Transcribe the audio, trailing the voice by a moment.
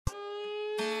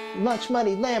Lunch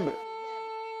Money Lambert,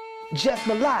 Jeff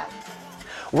Malott.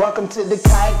 Welcome to the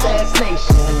Kayak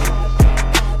Nation.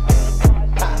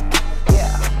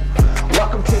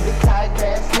 Welcome to the Kayak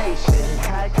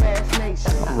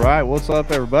Nation. All right, what's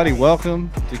up, everybody? Welcome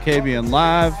to KBN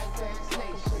Live.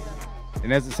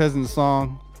 And as it says in the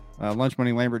song, Lunch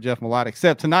Money Lambert, Jeff Malott,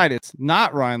 except tonight it's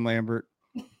not Ryan Lambert.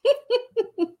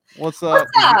 What's up?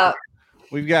 What's up?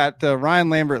 We've got Ryan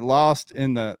Lambert lost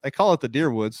in they call it the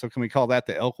deer woods. So can we call that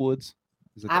the elk woods?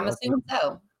 I'm assuming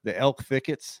so. The elk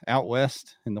thickets out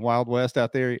west in the Wild West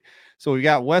out there. So we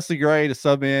got Wesley Gray to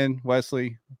sub in.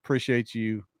 Wesley, appreciate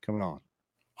you coming on.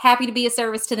 Happy to be a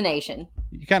service to the nation.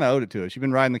 You kind of owed it to us. You've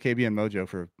been riding the KBN Mojo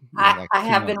for I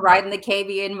have been riding the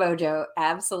KBN Mojo.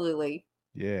 Absolutely.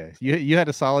 Yeah. You had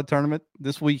a solid tournament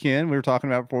this weekend. We were talking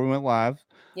about before we went live.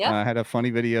 Yeah. I had a funny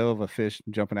video of a fish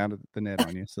jumping out of the net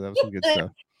on you. So that was some good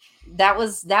stuff. That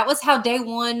was how day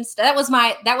one. That was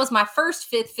my first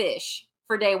fifth fish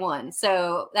for day one.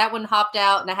 So that one hopped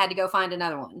out and I had to go find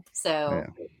another one. So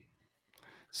yeah.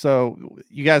 So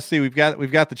you guys see, we've got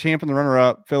the champ and the runner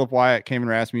up, Philip Wyatt, Cayman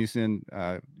Rasmussen,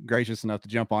 gracious enough to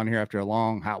jump on here after a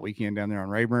long hot weekend down there on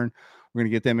Rayburn. We're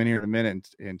going to get them in here in a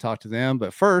minute and talk to them.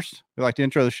 But first, we'd like to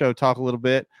intro the show, talk a little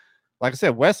bit. Like I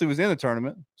said, Wesley was in the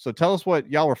tournament. So tell us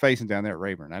what y'all were facing down there at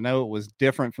Rayburn. I know it was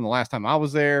different from the last time I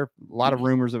was there. A lot of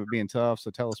rumors of it being tough. So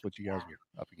tell us what you guys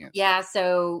were up against. Yeah.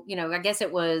 So, I guess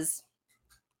it was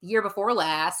the year before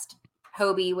last.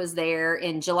 Hobie was there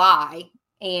in July.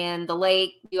 And the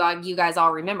lake, you guys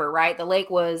all remember, right? The lake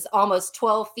was almost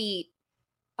 12 feet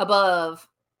above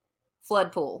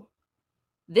flood pool.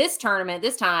 This tournament,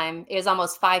 this time, is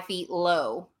almost 5 feet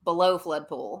below flood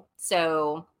pool.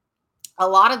 So a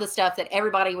lot of the stuff that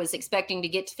everybody was expecting to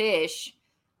get to fish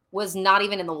was not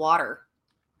even in the water.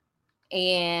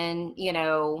 And,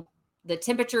 the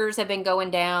temperatures have been going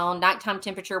down, nighttime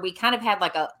temperature. We kind of had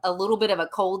like a little bit of a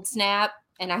cold snap.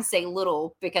 And I say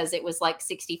little because it was like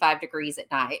 65 degrees at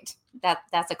night.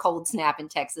 That's a cold snap in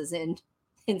Texas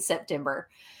in September.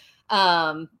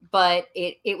 But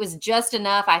it was just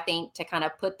enough, I think, to kind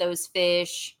of put those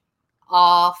fish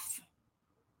off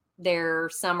their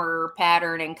summer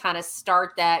pattern and kind of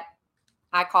start that,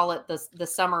 I call it the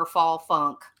summer fall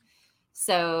funk.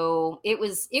 So it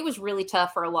was really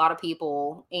tough for a lot of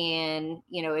people. And,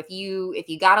 if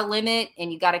you got a limit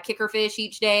and you got a kicker fish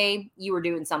each day, you were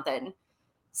doing something.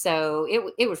 So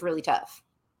it was really tough.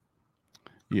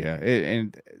 Yeah.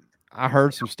 And I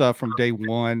heard some stuff from day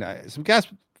one. Some guys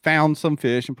found some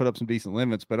fish and put up some decent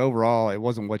limits, but overall it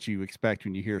wasn't what you expect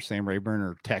when you hear Sam Rayburn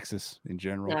or Texas in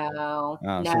general. No.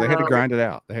 So they had to grind it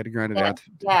out.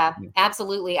 Yeah,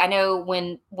 absolutely. I know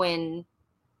when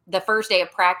the first day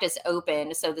of practice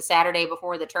opened, so the Saturday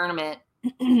before the tournament,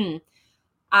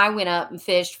 I went up and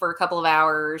fished for a couple of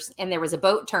hours, and there was a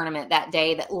boat tournament that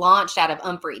day that launched out of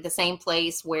Umphrey, the same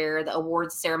place where the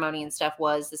awards ceremony and stuff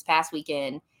was this past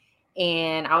weekend.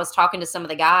 And I was talking to some of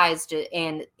the guys,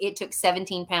 and it took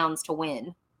 17 pounds to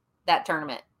win that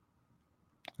tournament.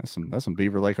 That's some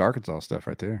Beaver Lake, Arkansas stuff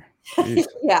right there.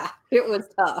 Yeah, it was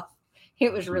tough.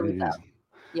 It was really tough.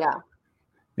 Yeah.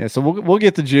 Yeah. So we'll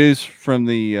get the juice from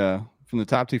the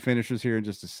top two finishers here in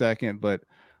just a second, but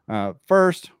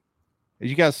first, as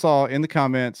you guys saw in the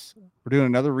comments, we're doing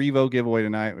another Revo giveaway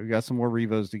tonight. We've got some more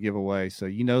Revos to give away. So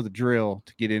you know the drill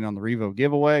to get in on the Revo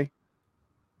giveaway.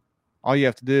 All you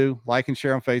have to do, like and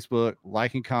share on Facebook,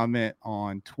 like and comment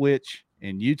on Twitch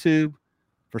and YouTube.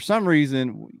 For some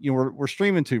reason, we're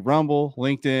streaming to Rumble,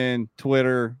 LinkedIn,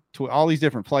 Twitter, all these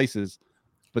different places.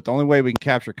 But the only way we can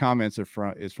capture comments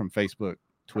is from Facebook,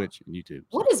 Twitch, and YouTube.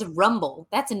 So. What is Rumble?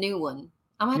 That's a new one.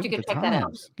 I'm going to have to go check that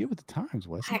out. Get with the times,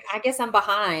 Wesley. I guess I'm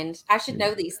behind. I should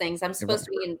know these things. I'm supposed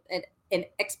to be an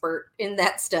expert in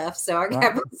that stuff. So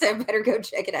I better go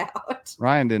check it out.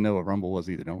 Ryan didn't know what Rumble was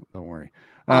either. Don't worry.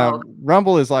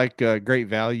 Rumble is like great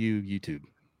value YouTube.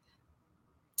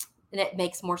 And it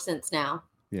makes more sense now.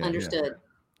 Yeah, understood.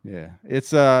 Yeah.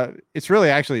 It's really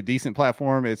actually a decent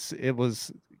platform. It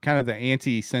was kind of the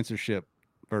anti-censorship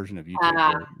version of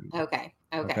YouTube. Okay.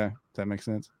 Does that make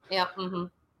sense? Yeah. Mm-hmm.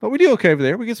 But we do okay over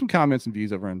there. We get some comments and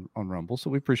views over on Rumble,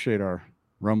 so we appreciate our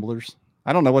Rumblers.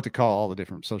 I don't know what to call all the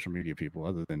different social media people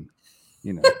other than,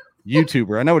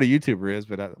 YouTuber. I know what a YouTuber is,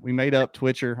 but we made up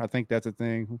Twitcher. I think that's a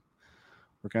thing.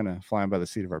 We're kind of flying by the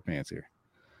seat of our pants here.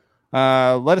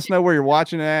 Let us know where you're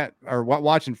watching at or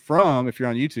watching from. If you're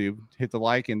on YouTube, hit the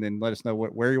like and then let us know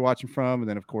where you're watching from. And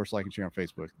then, of course, like and share on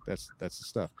Facebook. That's the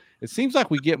stuff. It seems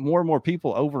like we get more and more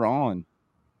people over on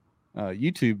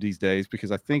YouTube these days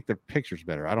because I think the picture's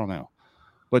better. I don't know.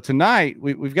 But tonight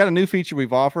we've got a new feature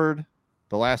we've offered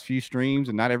the last few streams,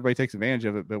 and not everybody takes advantage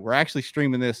of it, but we're actually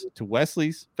streaming this to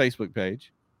Wesley's Facebook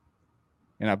page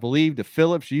and I believe the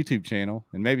Philips YouTube channel,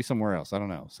 and maybe somewhere else. I don't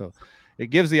know. So it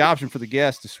gives the option for the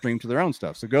guests to stream to their own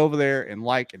stuff. So go over there and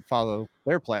like and follow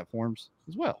their platforms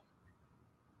as well.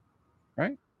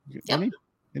 Right? Yep.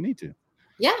 They need to.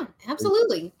 Yeah,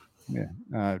 absolutely.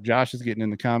 Yeah. Josh is getting in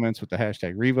the comments with the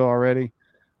hashtag Revo already.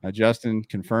 Justin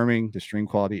confirming the stream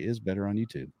quality is better on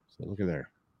YouTube. So look at there.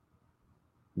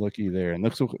 Looky there.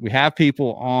 And we have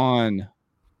people on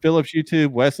Phillips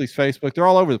YouTube, Wesley's Facebook. They're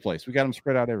all over the place. We got them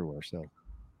spread out everywhere. So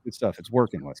good stuff. It's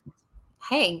working, Wesley.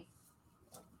 Hey,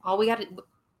 all we got to,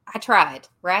 I tried,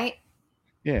 right?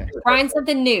 Yeah. Trying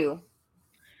something new.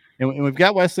 And we've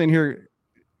got Wesley in here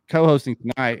co-hosting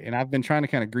tonight, and I've been trying to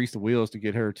kind of grease the wheels to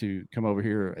get her to come over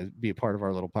here and be a part of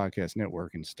our little podcast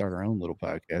network and start her own little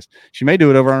podcast. She may do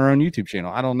it over on her own YouTube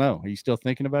channel. I don't know. Are you still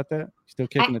thinking about that? Still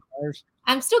kicking the tires?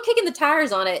 I'm still kicking the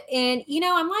tires on it. And,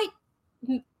 I might,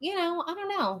 I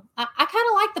don't know. I kind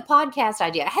of like the podcast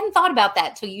idea. I hadn't thought about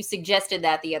that till you suggested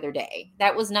that the other day.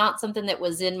 That was not something that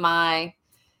was in my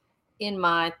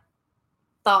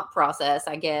thought process,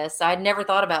 I guess. I'd never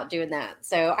thought about doing that.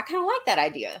 So I kind of like that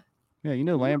idea.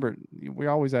 Yeah, Lambert, we're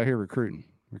always out here recruiting.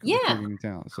 Yeah. Recruiting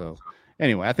talent. So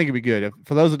anyway, I think it'd be good.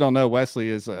 For those that don't know, Wesley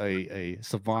is a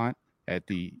savant at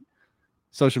the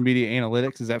social media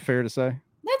analytics. Is that fair to say?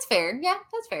 That's fair. Yeah,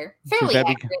 that's fair. Fairly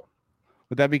accurate.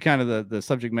 Would that be kind of the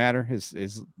subject matter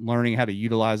is learning how to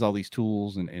utilize all these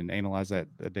tools and analyze that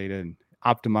data and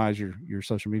optimize your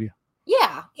social media?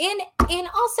 Yeah. And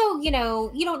also, you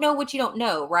don't know what you don't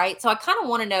know, right? So I kind of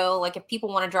want to know, like, if people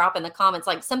want to drop in the comments,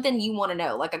 like something you want to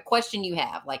know, like a question you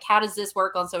have, like, how does this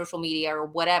work on social media or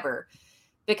whatever?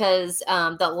 Because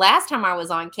the last time I was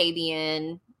on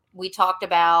KBN, we talked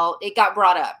about, it got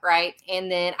brought up, right? And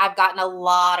then I've gotten a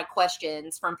lot of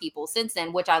questions from people since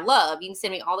then, which I love. You can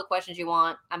send me all the questions you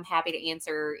want. I'm happy to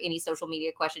answer any social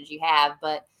media questions you have,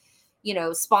 but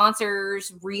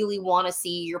sponsors really want to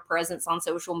see your presence on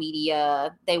social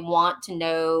media. They want to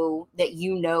know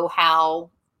that how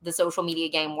the social media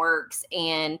game works.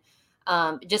 And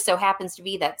it just so happens to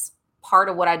be that's part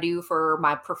of what I do for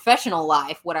my professional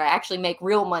life, what I actually make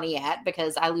real money at,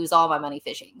 because I lose all my money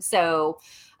fishing. So,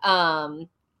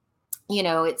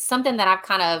 it's something that I've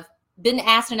kind of been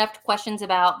asked enough questions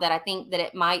about that I think that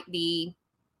it might be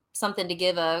something to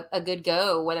give a good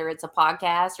go, whether it's a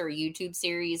podcast or a YouTube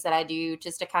series that I do,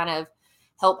 just to kind of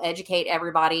help educate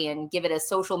everybody and give it a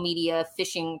social media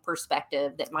fishing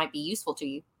perspective that might be useful to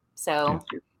you. So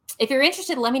if you're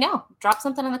interested, let me know. Drop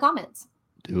something in the comments.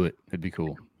 Do it. It'd be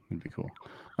cool.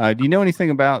 Do you know anything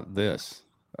about this?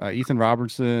 Ethan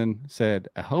Robertson said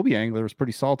a Hobie angler was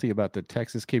pretty salty about the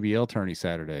Texas KBL tourney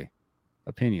Saturday.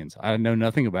 Opinions. I know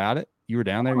nothing about it. You were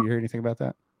down there. You heard anything about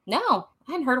that? No,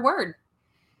 I hadn't heard a word.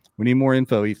 We need more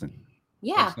info, Ethan.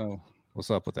 Yeah. So what's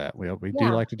up with that? We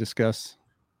do like to discuss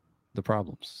the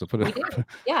problems. So put it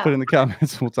in the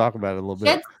comments. We'll talk about it a little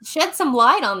bit. Shed some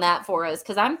light on that for us,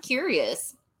 because I'm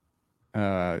curious.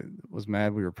 Was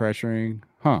mad we were pressuring.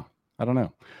 I don't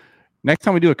know. Next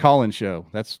time we do a call-in show,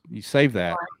 you save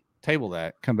that, table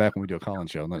that, come back when we do a call-in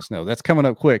show and let us know. That's coming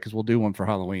up quick because we'll do one for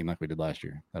Halloween like we did last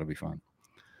year. That'll be fun.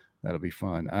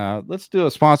 Let's do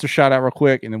a sponsor shout out real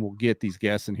quick, and then we'll get these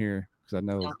guests in here, because I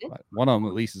know one of them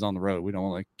at least is on the road. We don't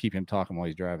want to keep him talking while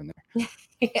he's driving there.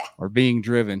 Yeah. Or being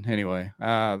driven. Anyway,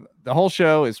 the whole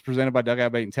show is presented by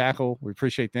Dugout Bait and Tackle. We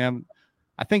appreciate them.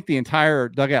 I think the entire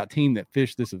Dugout team that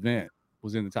fished this event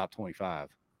was in the top 25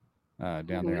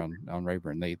 down there on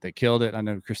Rayburn. They killed it. I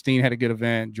know Christine had a good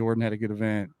event. Jordan had a good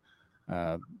event.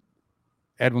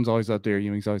 Edwin's always up there.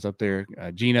 Ewing's always up there.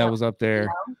 Gino was up there.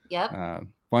 Yep. A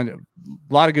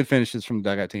lot of good finishes from the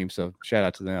Dugout team, so shout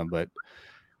out to them. But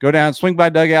go down, swing by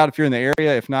Dugout if you're in the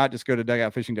area. If not, just go to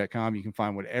dugoutfishing.com. You can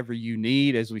find whatever you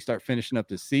need as we start finishing up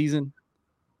this season.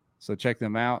 So check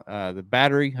them out. The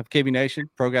battery of KB Nation,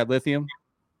 Pro Guide Lithium.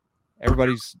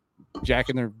 Everybody's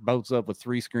jacking their boats up with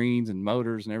 3 screens and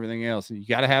motors and everything else. And you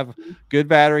got to have good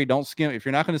battery. Don't skimp. If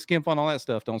you're not going to skimp on all that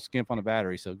stuff, don't skimp on a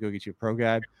battery. So go get you a Pro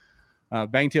Guide.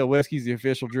 Bangtail Whiskey is the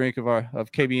official drink of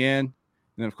KBN.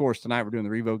 And then, of course, tonight we're doing the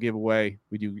Revo giveaway.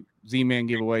 We do Z-Man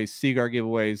giveaways, Seaguar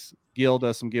giveaways. Gil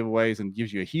does some giveaways and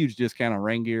gives you a huge discount on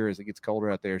rain gear as it gets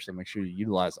colder out there. So make sure you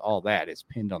utilize all that. It's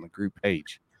pinned on the group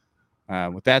page.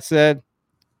 With that said,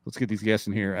 let's get these guests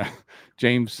in here.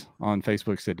 James on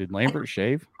Facebook said, did Lambert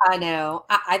shave? I know.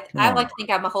 I like to think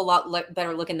I'm a whole lot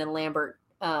better looking than Lambert.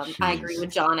 I agree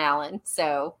with John Allen.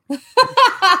 So.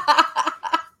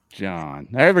 John.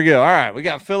 There we go. All right. We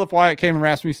got Philip Wyatt, Cameron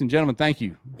Rasmussen. Gentlemen, thank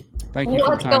you. Thank you.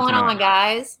 What's going on,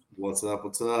 guys? What's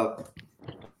up?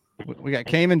 We got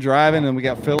Cayman driving, and we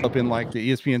got Philip in like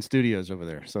the ESPN studios over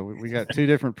there. So we got 2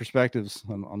 different perspectives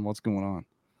on what's going on.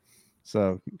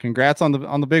 So congrats on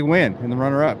the big win and the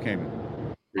runner up,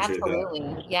 Cayman.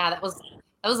 Absolutely. Yeah, that was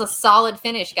a solid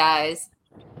finish, guys.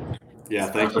 Yeah,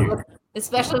 thank you.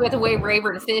 Especially with the way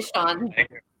Rayburn fished on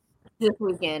this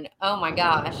weekend. Oh my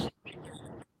gosh.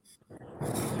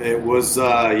 It was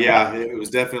it was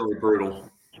definitely brutal.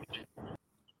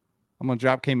 I'm gonna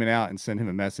drop Cayman out and send him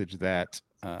a message that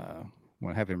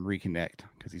want to have him reconnect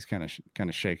because he's kind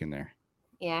of shaking there.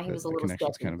 Yeah, he was a little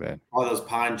connection's sketchy. kind of bad. All those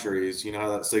pine trees, you know how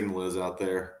that signal is out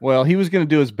there. Well, he was going to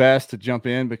do his best to jump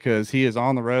in because he is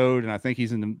on the road, and I think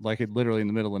he's literally in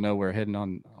the middle of nowhere, heading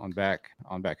on back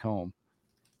home.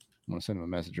 I'm gonna send him a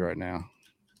message right now.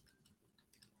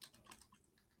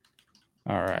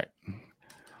 All right.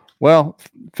 Well,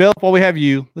 Philip, while we have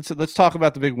you, let's talk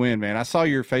about the big win, man. I saw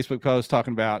your Facebook post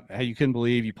talking about how you couldn't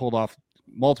believe you pulled off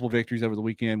multiple victories over the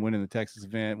weekend, winning the Texas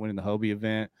event, winning the Hobie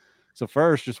event. So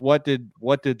first, just what did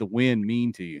the win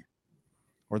mean to you,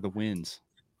 or the wins?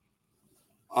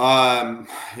 Yeah,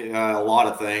 a lot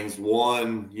of things.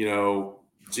 One,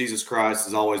 Jesus Christ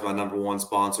is always my number one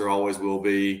sponsor, always will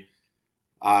be.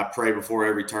 I pray before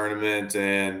every tournament,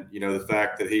 and the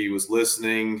fact that he was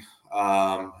listening,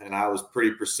 and I was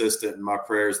pretty persistent in my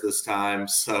prayers this time.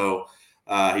 So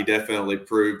he definitely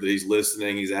proved that he's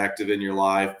listening. He's active in your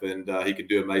life, and he can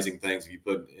do amazing things if you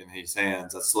put it in his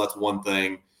hands. That's one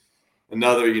thing.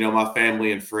 Another, my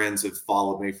family and friends have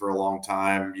followed me for a long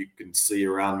time. You can see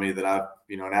around me that I've,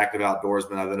 an active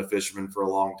outdoorsman. I've been a fisherman for a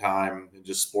long time and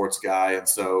just sports guy. And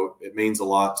so it means a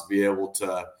lot to be able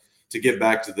to give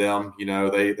back to them.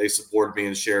 They supported me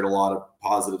and shared a lot of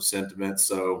positive sentiments.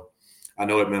 So I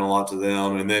know it meant a lot to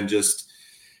them. And then this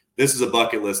is a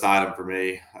bucket list item for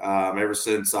me. Ever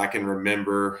since I can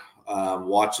remember,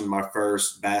 watching my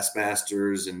first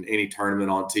Bassmasters and any tournament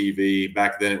on TV.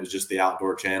 Back then it was just the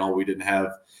Outdoor Channel. We didn't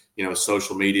have,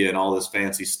 social media and all this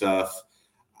fancy stuff.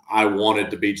 I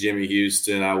wanted to be Jimmy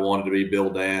Houston. I wanted to be Bill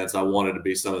Dance. I wanted to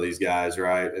be some of these guys,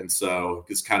 right? And so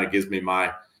this kind of gives me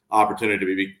my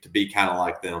opportunity to be kind of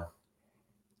like them.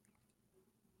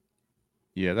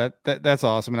 Yeah, that's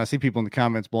awesome. And I see people in the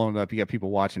comments blowing it up. You got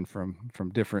people watching from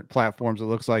different platforms. It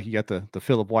looks like you got the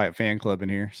Philip Wyatt fan club in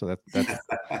here. So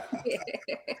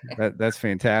that's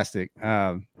fantastic.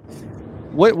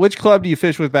 Which club do you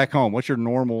fish with back home? What's your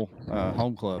normal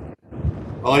home club?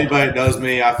 Well, anybody that knows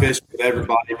me, I fish with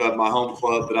everybody, but my home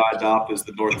club that I adopt is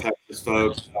the North Texas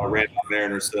folks. I ran my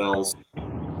Mariner cells.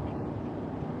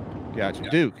 Gotcha.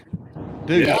 Duke.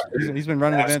 Yeah, he's been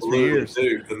running events for years.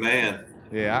 Duke, the man.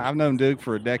 Yeah, I've known Duke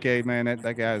for a decade, man.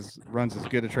 That guy runs as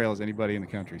good a trail as anybody in the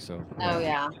country. So. Oh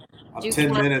yeah. I'm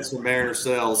 10 minutes from Mariner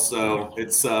cells, so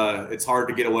it's hard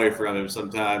to get away from him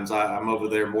sometimes. I'm over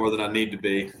there more than I need to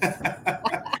be.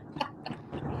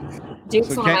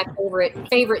 Duke's one of my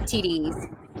favorite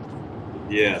TDs.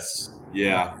 Yes.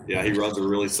 Yeah. He runs a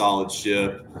really solid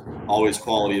ship. Always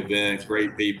quality event,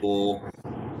 great people,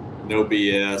 no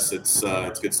BS.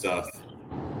 It's good stuff.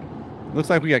 Looks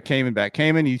like we got Cayman back.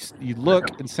 Cayman, you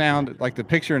look and sound like the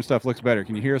picture and stuff looks better.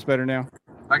 Can you hear us better now?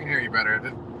 I can hear you better.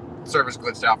 The service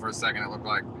glitched out for a second, it looked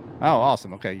like. Oh,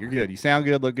 awesome. Okay, you're good. You sound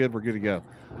good, look good. We're good to go.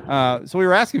 So we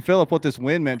were asking Philip what this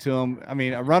win meant to him. I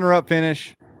mean, a runner-up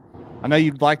finish. I know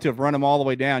you'd like to have run him all the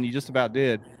way down. You just about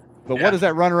did. But What does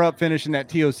that runner-up finish in that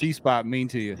TOC spot mean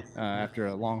to you after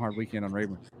a long, hard weekend on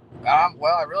Rayburn?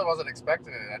 Well, I really wasn't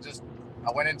expecting it.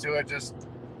 I went into it just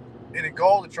in a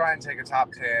goal to try and take a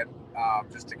top 10,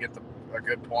 just to get a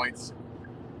good points,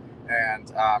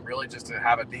 and really just to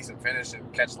have a decent finish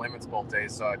and catch limits both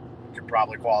days, so I could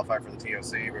probably qualify for the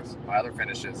TOC with my other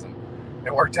finishes. And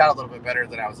it worked out a little bit better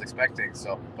than I was expecting.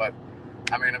 So, but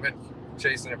I mean, I've been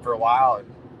chasing it for a while,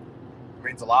 and it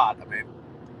means a lot. I mean,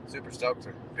 super stoked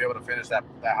to be able to finish that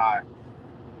high.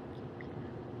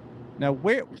 Now,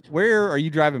 where are you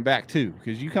driving back to?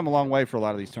 Because you come a long way for a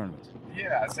lot of these tournaments.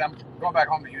 Yeah, so I'm going back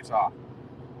home to Utah.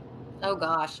 Oh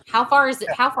gosh, how far is it?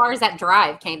 How far is that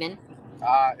drive, Cayman?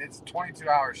 It's 22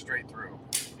 hours straight through.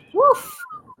 Woof.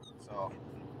 So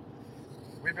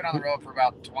we've been on the road for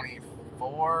about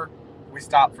 24. We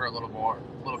stopped for a little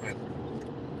bit,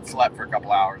 slept for a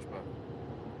couple hours.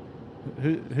 But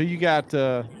who you got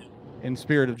in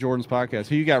spirit of Jordan's podcast?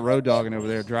 Who you got road dogging over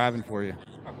there driving for you?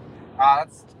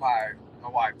 That's my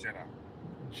wife, Jenna.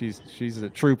 She's a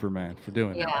trooper, man, for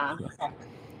doing that. Yeah.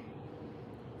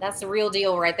 That's the real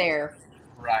deal right there.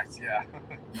 Right, yeah.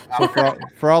 So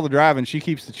for all the driving, she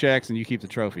keeps the checks and you keep the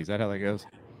trophies. Is that how that goes?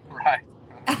 Right.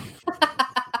 I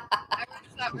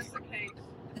wish that was the case.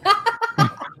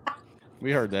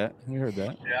 We heard that.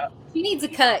 Yeah. She needs a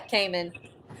cut, Cayman.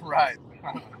 Right.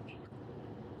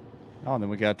 Oh, and then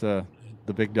we got the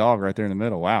big dog right there in the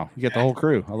middle. Wow. You got the whole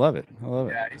crew. I love it.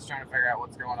 Yeah, he's trying to figure out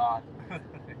what's going on.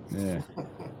 Yeah.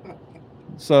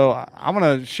 So I'm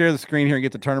going to share the screen here and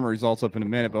get the tournament results up in a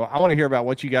minute, but I want to hear about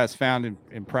what you guys found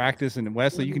in practice. And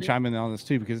Wesley, you can chime in on this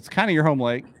too, because it's kind of your home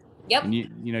lake. Yep. And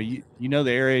you know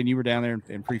the area, and you were down there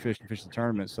and pre-fished and fished the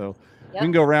tournament. So we Yep.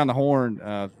 can go around the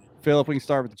horn. Philip, we can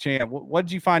start with the champ. What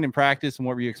did you find in practice, and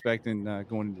what were you expecting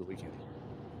going into the weekend?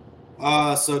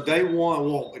 So day one,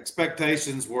 well,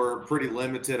 expectations were pretty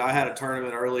limited. I had a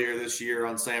tournament earlier this year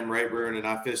on Sam Rayburn, and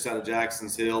I fished out of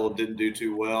Jackson's Hill and didn't do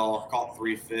too well. Caught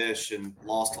 3 fish and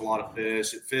lost a lot of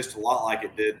fish. It fished a lot like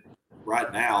it did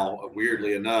right now,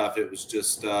 weirdly enough. It was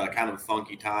just kind of a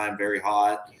funky time, very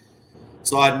hot.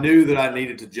 So I knew that I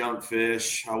needed to jump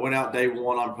fish. I went out day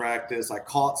one on practice. I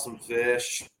caught some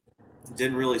fish.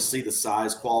 Didn't really see the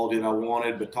size quality that I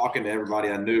wanted, but talking to everybody,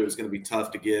 I knew it was going to be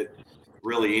tough to get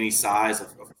really any size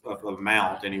of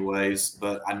mount anyways.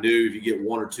 But I knew if you get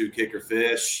 1 or 2 kicker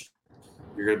fish,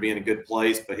 you're going to be in a good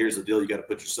place. But here's the deal. You got to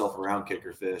put yourself around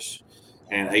kicker fish.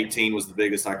 And 18 was the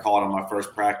biggest I caught on my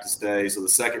first practice day. So the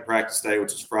second practice day,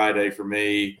 which is Friday for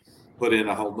me, put in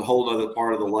the whole other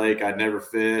part of the lake I'd never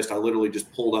fished. I literally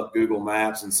just pulled up Google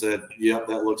Maps and said, yep,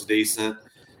 that looks decent,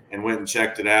 and went and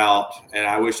checked it out. And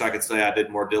I wish I could say I did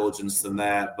more diligence than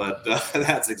that, but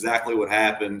that's exactly what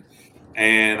happened.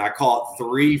 And I caught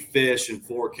 3 fish and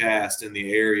 4 casts in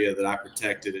the area that I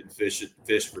protected and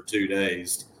fished for 2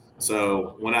 days.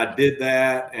 So when I did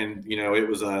that, and it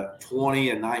was a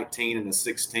 20, a 19, and a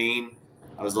 16,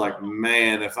 I was like,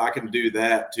 man, if I can do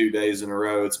that 2 days in a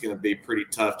row, it's going to be pretty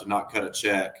tough to not cut a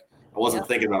check. I wasn't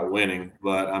thinking about winning,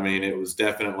 but I mean, it was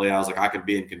definitely, I was like, I could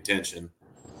be in contention.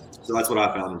 So that's what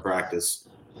I found in practice.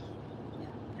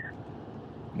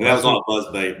 And that was on a buzz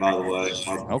bait, by the way. I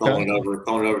was throwing it over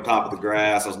top of the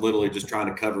grass. I was literally just trying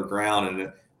to cover ground, and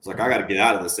it was like, I got to get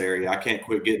out of this area. I can't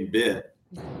quit getting bit.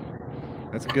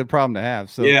 That's a good problem to have.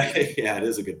 So yeah, it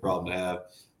is a good problem to have.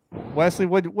 Wesley,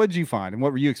 what did you find, and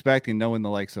what were you expecting knowing the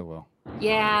lake so well?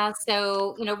 Yeah,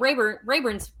 so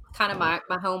Rayburn's kind of my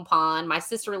home pond. My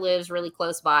sister lives really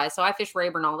close by, so I fish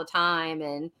Rayburn all the time,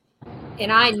 and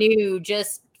I knew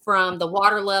just from the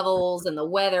water levels and the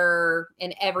weather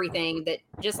and everything that,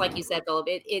 just like you said, Philip,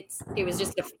 it was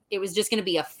just going to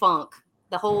be a funk.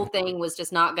 The whole thing was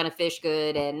just not going to fish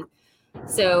good. And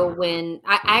so when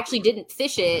I actually didn't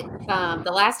fish it,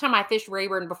 the last time I fished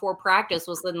Rayburn before practice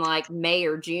was in like May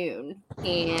or June.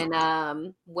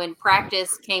 And when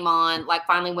practice came on, like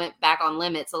finally went back on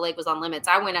limits, the lake was on limits.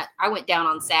 I went down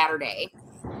on Saturday,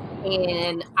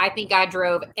 and I think I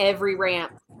drove every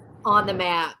ramp on the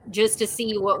map just to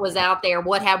see what was out there,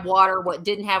 what had water, what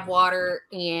didn't have water.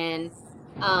 And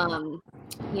I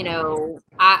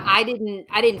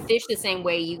didn't fish the same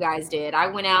way you guys did. I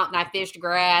went out and I fished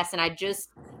grass, and I just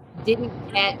didn't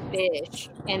catch fish.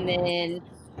 And then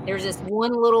there's this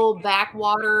one little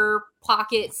backwater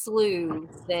pocket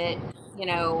slough that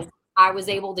I was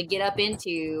able to get up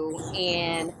into,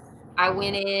 and I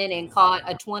went in and caught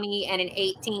a 20 and an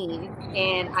 18,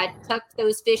 and I tucked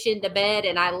those fish into bed,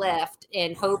 and I left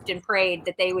and hoped and prayed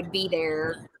that they would be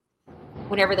there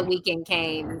whenever the weekend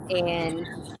came. And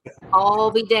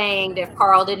I'll be danged if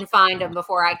Carl didn't find them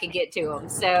before I could get to them.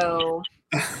 So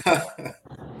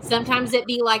sometimes it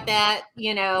be like that.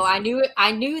 I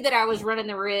knew that I was running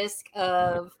the risk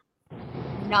of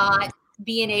not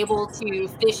being able to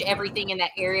fish everything in that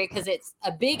area, because it's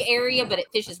a big area, but it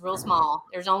fishes real small.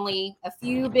 There's only a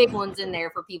few big ones in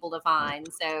there for people to find.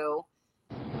 So,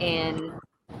 and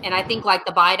I think like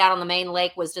the bite out on the main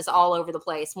lake was just all over the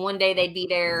place. One day they'd be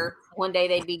there, one day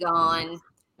they'd be gone.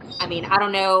 I mean, I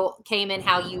don't know, Cayman,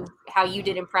 how you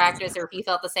did in practice, or if you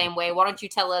felt the same way. Why don't you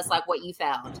tell us like what you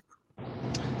found?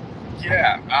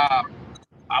 Yeah,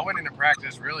 I went into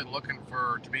practice really looking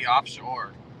to be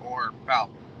offshore or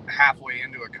about halfway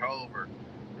into a cove or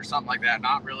something like that.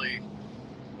 Not really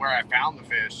where I found the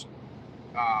fish.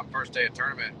 First day of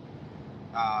tournament,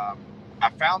 I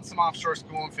found some offshore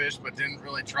schooling fish, but didn't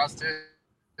really trust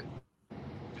it.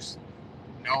 Just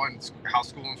knowing how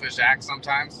schooling fish act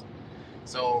sometimes.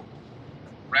 So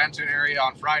ran to an area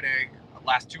on Friday. The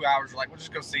last 2 hours, we're like, we'll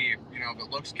just go see if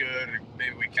it looks good, or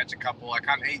maybe we catch a couple. I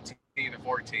caught an 18 to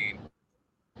 14.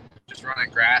 Just running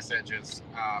grass edges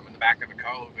in the back of the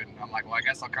cove, and I'm like, well, I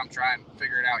guess I'll come try and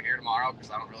figure it out here tomorrow,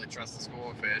 because I don't really trust the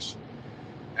schooling fish.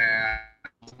 And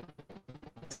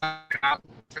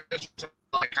fish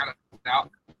kind of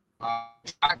out.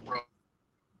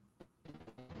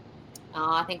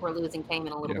 I think we're losing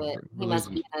Cayman a little bit. He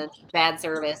must be in a bad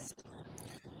service.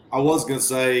 I was gonna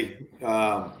say,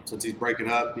 since he's breaking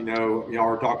up, y'all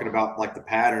were talking about like the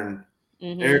pattern.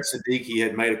 Mm-hmm. Eric Siddiqui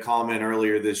had made a comment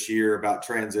earlier this year about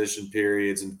transition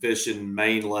periods and fishing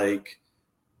main lake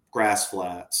grass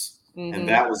flats. And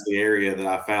that was the area that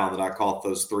I found that I caught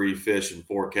those 3 fish in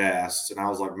 4 casts. And I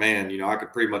was like, man, I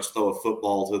could pretty much throw a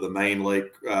football to the main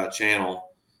lake channel,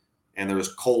 and there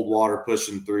was cold water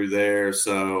pushing through there.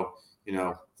 So,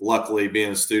 luckily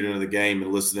being a student of the game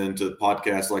and listening to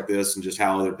podcasts like this and just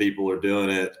how other people are doing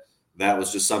it, that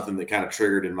was just something that kind of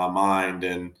triggered in my mind.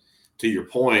 And to your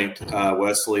point,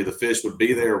 Wesley, the fish would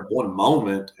be there one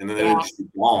moment and then they would just be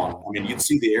gone. I mean, you'd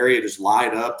see the area just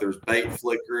light up. There's bait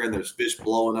flickering. There's fish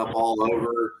blowing up all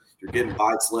over. You're getting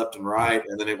bites left and right.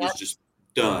 And then it was just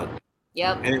done.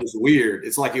 Yep. And it was weird.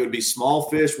 It's like it would be small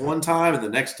fish one time, and the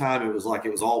next time it was like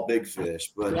it was all big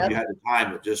fish. But you had to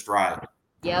time it just right.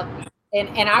 Yep.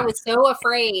 And I was so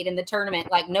afraid in the tournament,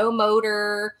 like no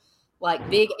motor, like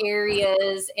big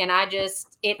areas. And I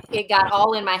just, it got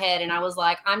all in my head. And I was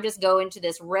like, I'm just going to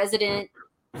this resident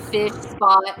fish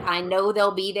spot. I know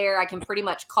they'll be there. I can pretty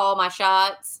much call my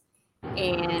shots.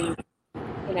 And,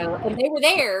 and they were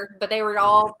there, but they were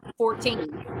all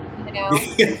 14,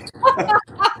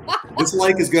 This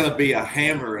lake is going to be a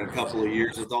hammer in a couple of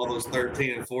years with all those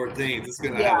 13 and 14. It's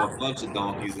going to have a bunch of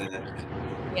donkeys in it.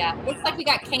 Yeah, looks like we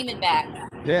got Cayman back.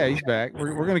 Yeah, he's back.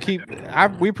 We're going to keep.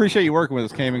 We appreciate you working with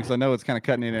us, Cayman, because I know it's kind of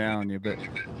cutting in and out on you. But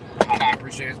I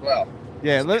appreciate it as well.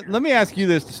 Yeah, let me ask you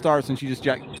this to start, since you just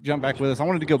jumped back with us. I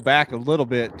wanted to go back a little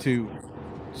bit to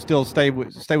still stay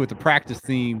with the practice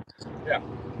theme. Yeah,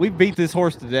 we beat this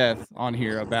horse to death on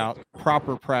here about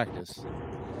proper practice.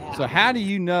 Yeah. So how do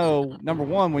you know, number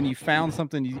one, when you found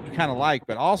something you kind of like,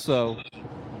 but also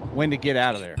when to get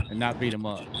out of there and not beat them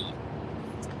up?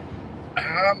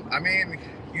 I mean,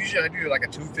 usually I do like a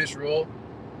 2-fish rule,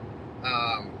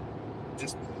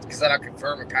 just because then I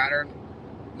confirm a pattern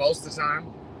most of the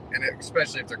time, and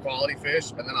especially if they're quality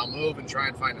fish, and then I'll move and try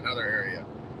and find another area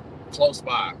close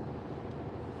by.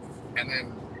 And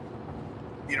then,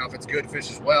 if it's good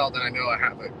fish as well, then I know I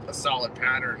have a solid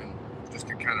pattern and just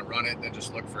can kind of run it and then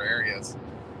just look for areas.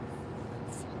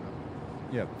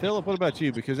 Yeah. Philip, what about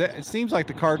you? Because it seems like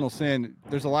the cardinal sin,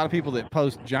 there's a lot of people that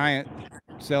post giant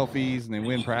selfies and they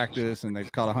win practice and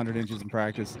they've caught 100 inches in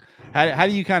practice. How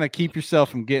do you kind of keep yourself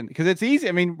from getting, because it's easy.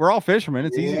 I mean, we're all fishermen.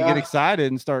 It's easy to get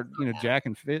excited and start,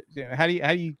 jacking fit. How do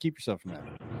you keep yourself from that?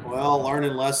 Well,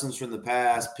 learning lessons from the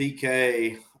past.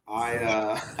 PK,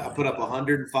 I put up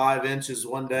 105 inches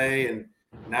one day and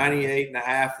 98 and a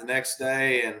half the next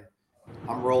day. And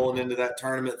I'm rolling into that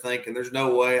tournament thinking there's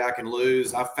no way I can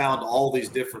lose. I found all these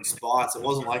different spots. It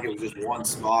wasn't like it was just one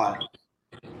spot.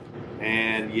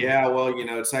 And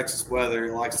Texas weather,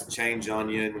 it likes to change on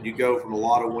you. And when you go from a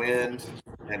lot of wind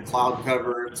and cloud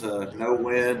cover to no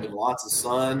wind and lots of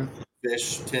sun,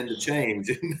 fish tend to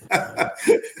change.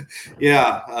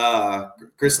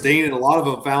 Christine and a lot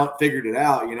of them figured it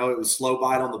out. It was slow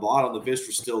bite on the bottom. The fish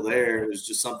were still there. It was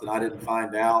just something I didn't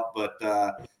find out. But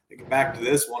back to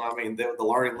this one, I mean, the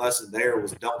learning lesson there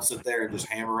was don't sit there and just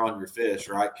hammer on your fish,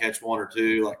 right? Catch one or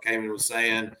two, like Cayman was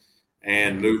saying,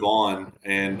 and move on,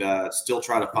 and still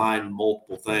try to find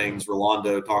multiple things.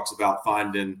 Rolando talks about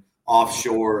finding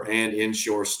offshore and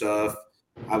inshore stuff.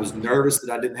 I was nervous that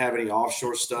I didn't have any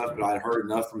offshore stuff, but I had heard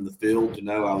enough from the field to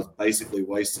know I was basically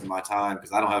wasting my time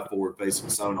because I don't have forward-facing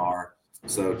sonar.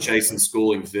 So chasing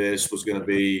schooling fish was going to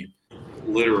be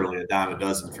literally a dime a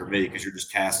dozen for me because you're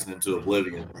just casting into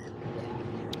oblivion.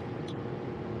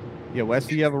 Yeah, Wes,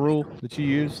 do you have a rule that you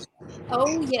use?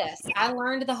 Oh, yes. I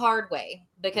learned the hard way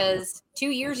because 2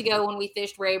 years ago when we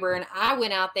fished Rayburn, I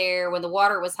went out there when the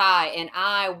water was high and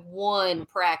I won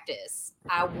practice.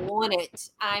 I won it.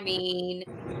 I mean,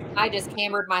 I just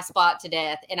hammered my spot to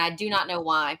death, and I do not know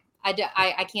why.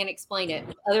 I can't explain it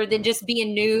other than just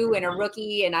being new and a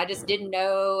rookie, and I just didn't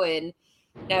know. And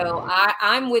no,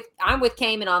 I'm with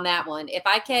Cayman on that one. If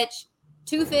I catch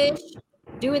 2 fish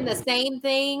doing the same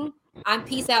thing, I'm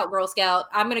peace out, Girl Scout.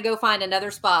 I'm going to go find another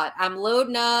spot. I'm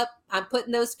loading up. I'm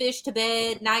putting those fish to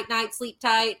bed, night, sleep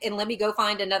tight, and let me go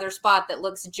find another spot that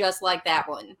looks just like that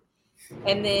one.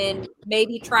 And then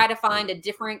maybe try to find a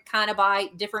different kind of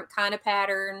bite, different kind of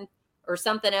pattern or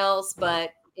something else.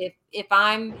 But if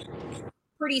I'm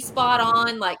pretty spot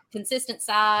on, like consistent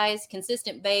size,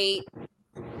 consistent bait,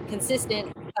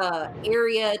 consistent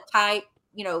area type,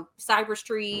 cypress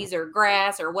trees or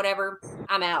grass or whatever,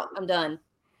 I'm out. I'm done.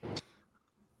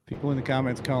 People in the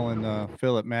comments calling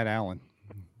Philip Matt Allen.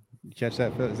 You catch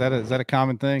that? Is that a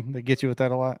common thing? They get you with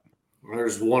that a lot?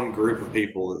 There's one group of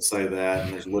people that say that,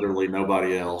 and there's literally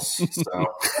nobody else. So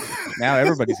now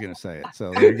everybody's going to say it.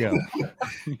 So there you go.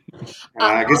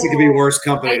 I guess it could be worse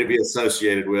company to be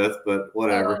associated with, but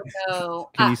whatever.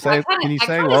 No. Can you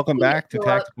say welcome back to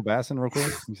Tactical Bassin real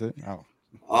quick? You say,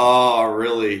 Oh, I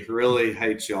really, really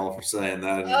hate y'all for saying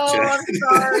that in the Oh, chat. I'm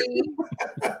sorry.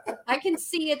 I can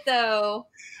see it though.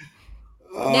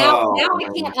 Now I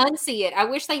can't unsee it. I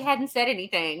wish they hadn't said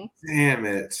anything. Damn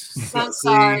it. I'm See,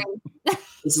 sorry.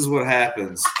 this is what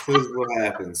happens. This is what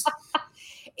happens.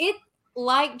 It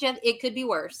could be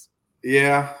worse.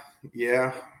 Yeah.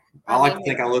 I like to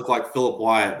think I look like Philip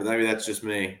Wyatt, but maybe that's just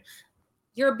me.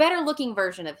 You're a better looking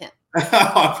version of him.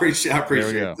 I appreciate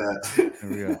that. There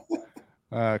we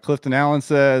go. Clifton Allen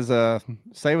says,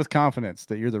 say with confidence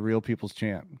that you're the real people's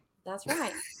champ. That's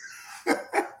right.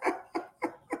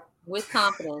 With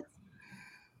confidence.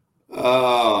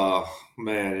 Oh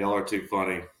man, y'all are too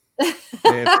funny.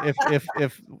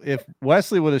 If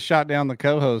Wesley would have shot down the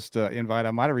co-host invite,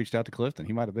 I might have reached out to Clifton.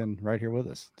 He might have been right here with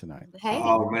us tonight. Hey.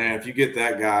 Oh man, if you get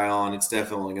that guy on, it's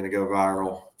definitely going to go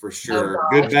viral for sure.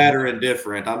 Good, bad, or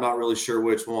indifferent. I'm not really sure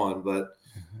which one, but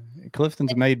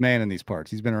Clifton's a made man in these parts.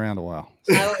 He's been around a while.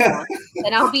 Oh, yeah.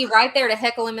 And I'll be right there to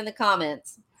heckle him in the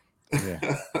comments.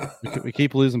 Yeah, we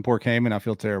keep losing poor Cayman. I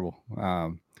feel terrible.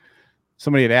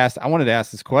 Somebody had asked, I wanted to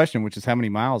ask this question, which is how many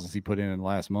miles has he put in the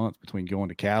last month between going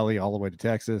to Cali all the way to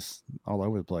Texas, all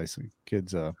over the place.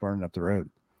 Kids burning up the road.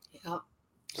 Yeah.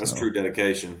 That's true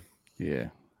dedication. Yeah.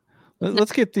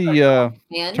 Let's get the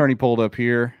attorney pulled up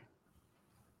here.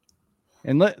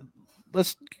 And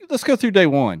let's go through day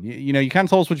one. You know, you kind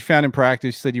of told us what you found in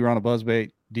practice. You said you were on a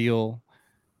buzzbait deal.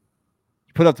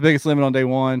 You put up the biggest limit on day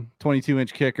one,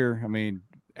 22-inch kicker. I mean,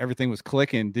 everything was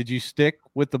clicking. Did you stick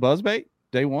with the buzzbait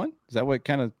day one? Is that what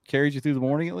kind of carries you through the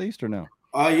morning at least, or no?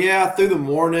 Yeah, through the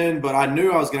morning, but I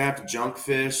knew I was going to have to junk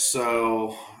fish,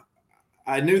 so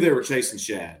I knew they were chasing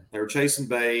shad. They were chasing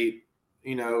bait.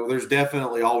 You know, there's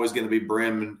definitely always going to be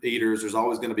brim eaters. There's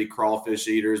always going to be crawfish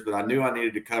eaters, but I knew I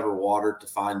needed to cover water to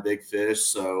find big fish,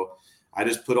 so I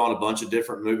just put on a bunch of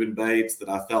different moving baits that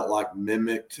I felt like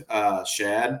mimicked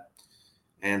shad.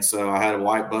 And so I had a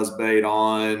white buzzbait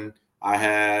on. I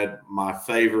had my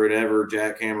favorite ever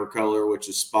jackhammer color, which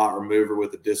is Spot Remover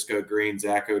with the disco green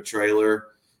Zacho trailer.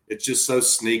 It's just so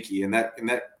sneaky. And that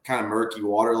kind of murky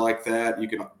water like that, you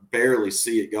can barely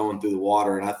see it going through the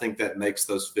water. And I think that makes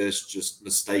those fish just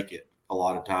mistake it a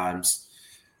lot of times.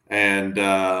 And,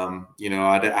 you know,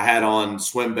 I had on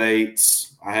swim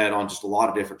baits. I had on just a lot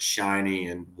of different shiny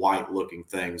and white looking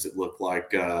things that look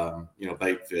like, you know,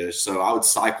 bait fish. So I would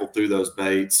cycle through those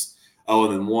baits. Oh,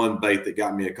 and then one bait that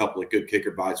got me a couple of good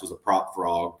kicker bites was a prop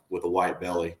frog with a white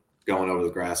belly going over the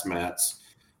grass mats.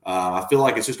 I feel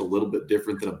like it's just a little bit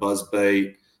different than a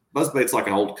buzzbait. Buzzbait's like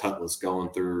an old cutlass going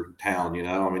through town, you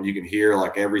know. I mean, you can hear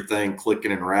like everything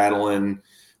clicking and rattling.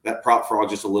 That prop frog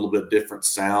just a little bit different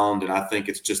sound, and I think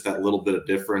it's just that little bit of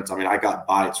difference. I mean, I got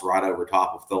bites right over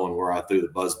top of throwing where I threw the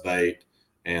buzzbait,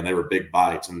 and they were big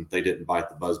bites, and they didn't bite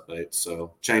the buzzbait.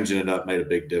 So changing it up made a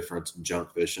big difference in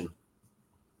junk fishing.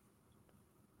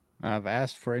 I've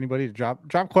asked for anybody to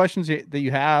drop questions that you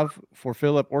have for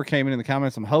Philip or Cayman in the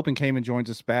comments. I'm hoping Cayman joins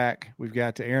us back. We've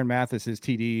got Aaron Mathis, his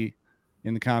TD,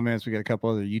 in the comments. We got a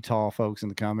couple other Utah folks in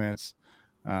the comments.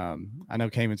 I know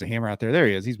Cayman's a hammer out there. There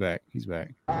he is. He's back. He's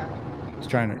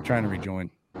trying to rejoin.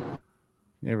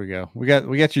 There we go. We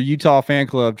got your Utah fan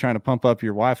club trying to pump up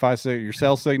your Wi-Fi, your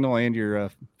cell signal, and your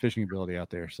fishing ability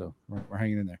out there. So we're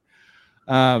hanging in there.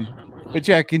 But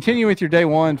yeah, continue with your day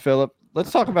one, Philip. Let's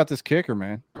talk about this kicker,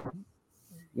 man.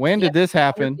 When did this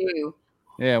happen?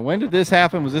 Yeah, when did this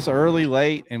happen? Was this early,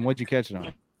 late, and what'd you catch it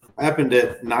on? Happened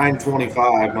at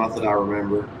 9:25, not that I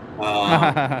remember.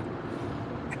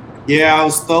 Yeah, I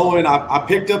was throwing. I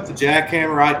picked up the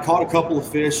jackhammer. I caught a couple of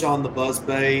fish on the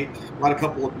buzzbait, got a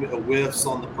couple of whiffs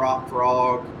on the prop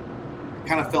frog.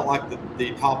 Kind of felt like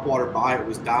the topwater bite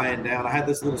was dying down. I had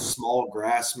this little small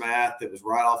grass mat that was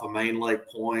right off a main lake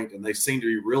point, and they seemed to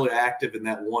be really active in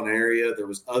that one area. There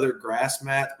was other grass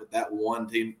mats, but that one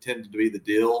tended to be the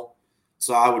deal.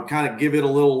 So I would kind of give it a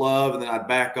little love, and then I'd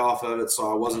back off of it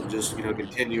so I wasn't just, you know,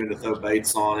 continuing to throw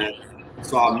baits on it.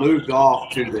 So I moved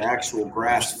off to the actual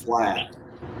grass flat,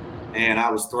 and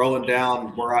I was throwing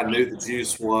down where I knew the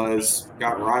juice was,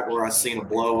 got right where I seen a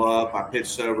blow up. I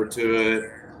pitched over to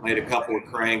it, made a couple of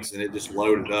cranks, and it just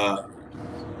loaded up.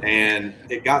 And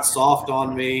it got soft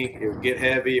on me. It would get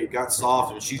heavy. It got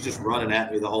soft, and she's just running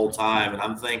at me the whole time. And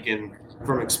I'm thinking,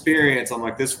 from experience, I'm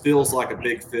like, this feels like a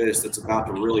big fish that's about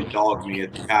to really dog me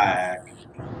at the kayak.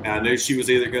 And I knew she was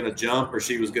either going to jump or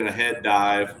she was going to head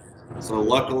dive. So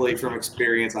luckily, from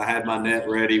experience, I had my net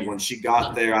ready. When she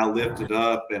got there, I lifted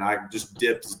up, and I just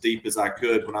dipped as deep as I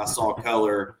could when I saw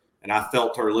color. And I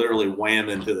felt her literally wham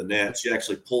into the net. She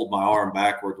actually pulled my arm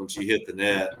backward when she hit the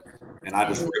net, and I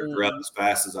just ripped her up as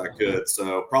fast as I could.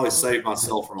 So probably saved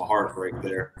myself from a heartbreak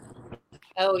there.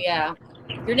 Oh, yeah.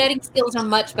 Your netting skills are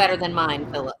much better than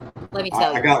mine, Philip. Let me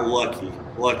tell you. I got lucky.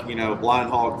 Lucky, blind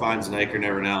hog finds an acorn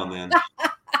every now and then.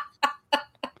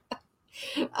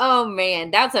 Oh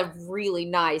man, that's a really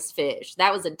nice fish.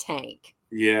 That was a tank.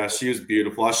 Yeah, she was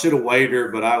beautiful. I should have weighed her,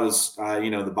 but I was,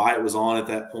 the bite was on at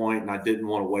that point, and I didn't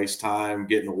want to waste time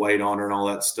getting the weight on her and all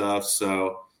that stuff.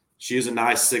 So she was a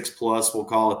nice 6+, we'll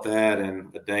call it that,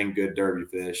 and a dang good derby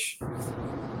fish.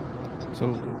 So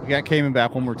we got Cayman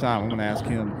back one more time. I'm going to ask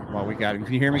him while we got him.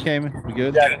 Can you hear me, Cayman? We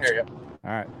good? Yeah, I can hear you.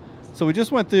 All right. So we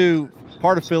just went through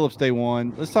part of Philip's day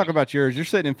one. Let's talk about yours. You're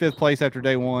sitting in 5th place after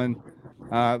day one.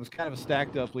 It was kind of a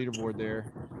stacked up leaderboard there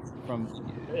from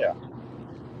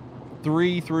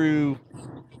 3 through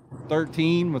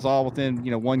 13 was all within,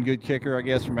 one good kicker, I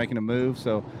guess, for making a move.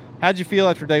 So how'd you feel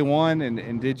after day one?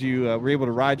 And did you were able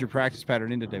to ride your practice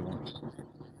pattern into day one?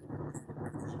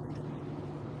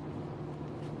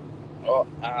 Well,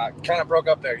 kind of broke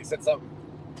up there. You said something.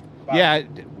 Yeah.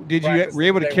 Did you were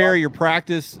able to carry one? your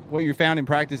practice, what you found in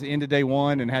practice into day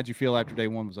one? And how'd you feel after day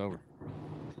one was over?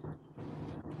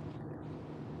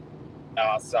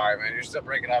 Oh, sorry, man. You're still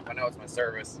breaking up. I know it's my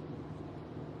service.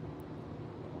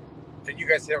 Can you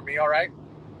guys hear me all right?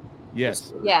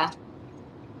 Yes. Yeah.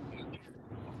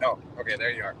 Oh, okay. There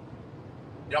you are.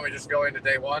 You want me to just go into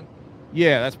day one?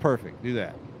 Yeah, that's perfect. Do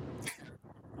that.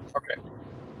 Okay.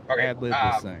 Okay. Ad-lib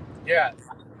this thing. Yeah.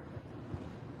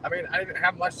 I mean, I didn't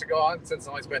have much to go on since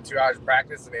I only spent 2 hours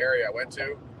practice in the area I went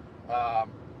to.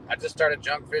 I just started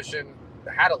junk fishing.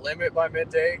 I had a limit by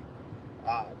midday.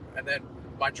 And then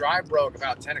my drive broke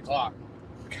about 10 o'clock.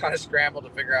 Kind of scrambled to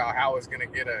figure out how I was going to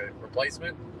get a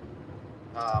replacement.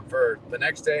 For the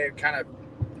next day, kind of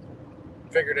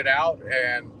figured it out,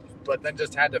 but then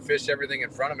just had to fish everything in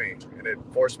front of me, and it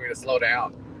forced me to slow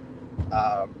down.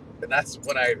 And that's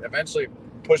when I eventually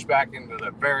pushed back into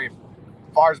the very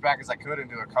far as back as I could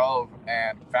into a cove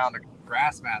and found a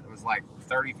grass mat that was like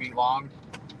 30 feet long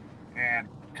and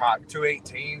caught 2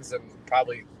 18s and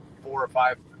probably 4 or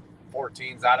 5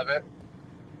 14s out of it.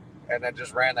 And then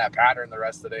just ran that pattern the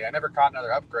rest of the day. I never caught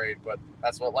another upgrade, but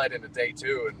that's what led into day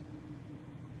 2. And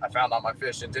I found all my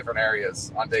fish in different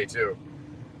areas on day 2.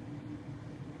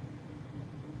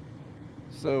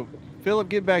 So, Philip,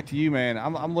 get back to you, man.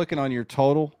 I'm looking on your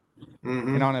total,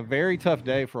 and on a very tough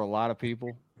day for a lot of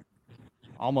people,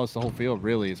 almost the whole field,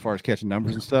 really, as far as catching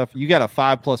numbers and stuff. You got a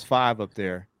 5+5 up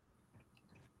there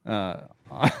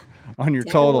on your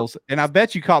totals, and I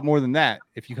bet you caught more than that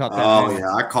if you caught that. Oh,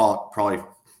 yeah. I caught probably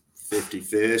 50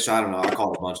 fish. I don't know. I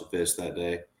caught a bunch of fish that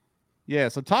day. Yeah,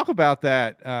 so talk about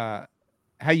that,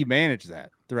 how you manage that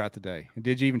throughout the day. And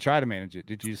did you even try to manage it?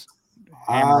 Did you just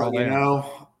hammer all day?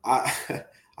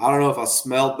 I don't know if I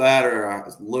smelled that or I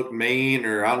looked mean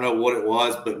or I don't know what it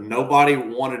was, but nobody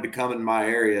wanted to come in my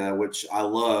area, which I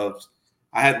loved.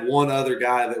 I had one other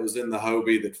guy that was in the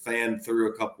Hobie that fanned through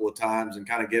a couple of times and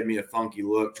kind of gave me a funky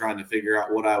look trying to figure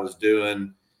out what I was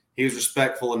doing. He was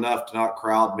respectful enough to not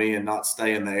crowd me and not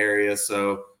stay in the area.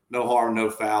 So no harm, no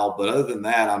foul. But other than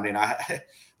that, I mean,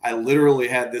 I literally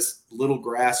had this little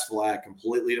grass flat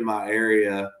completely to my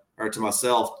area or to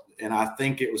myself. And I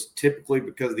think it was typically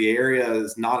because the area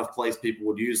is not a place people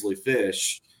would usually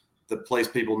fish. The place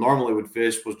people normally would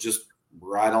fish was just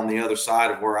right on the other side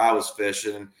of where I was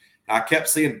fishing. And I kept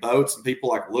seeing boats and people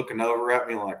like looking over at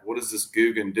me like, what is this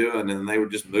Googan doing? And they would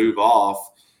just move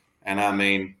off. And I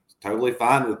mean, totally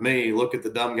fine with me. Look at the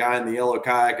dumb guy in the yellow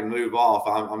kayak and move off.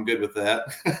 I'm good with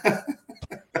that.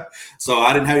 So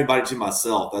I didn't have anybody to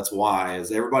myself. That's why,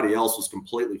 as everybody else was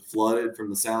completely flooded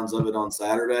from the sounds of it on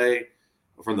Saturday,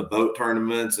 from the boat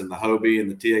tournaments and the Hobie and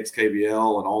the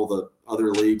TXKBL and all the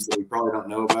other leagues that we probably don't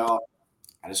know about.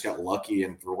 I just got lucky,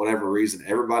 and for whatever reason,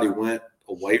 everybody went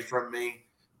away from me,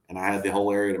 and I had the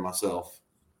whole area to myself.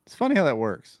 It's funny how that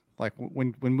works. Like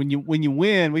when you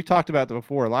win, we've talked about that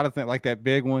before. A lot of things like that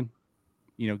big one,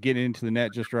 getting into the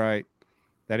net just right,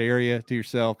 that area to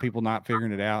yourself, people not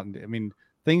figuring it out, and I mean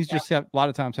things just have a lot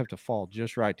of times have to fall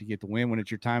just right to get the win. When it's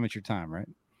your time, right?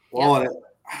 Well,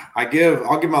 I'll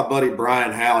give my buddy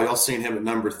Brian Howell. Y'all seen him at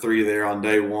number 3 there on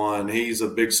day 1. He's a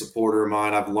big supporter of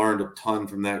mine. I've learned a ton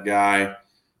from that guy.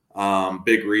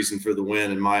 Big reason for the win,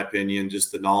 in my opinion,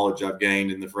 just the knowledge I've gained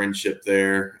and the friendship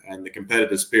there and the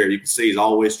competitive spirit. You can see he's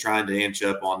always trying to inch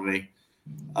up on me.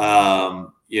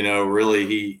 Really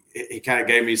he kind of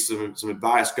gave me some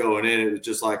advice going in. It was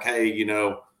just like, hey,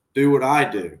 do what I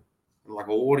do. I'm like,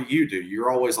 well, what do? You're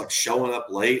always like showing up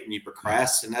late and you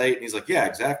procrastinate. And he's like, yeah,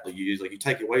 exactly. You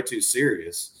take it way too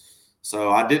serious. So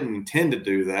I didn't intend to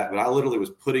do that, but I literally was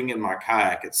putting in my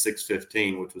kayak at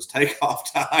 6:15, which was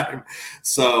takeoff time.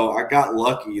 So I got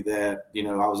lucky that,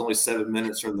 I was only 7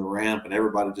 minutes from the ramp and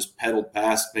everybody just pedaled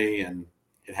past me. And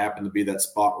it happened to be that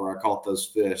spot where I caught those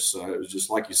fish. So it was just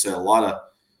like you said,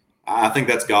 I think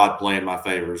that's God playing my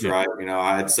favors, right? You know,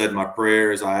 I had said my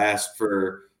prayers. I asked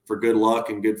for good luck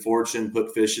and good fortune,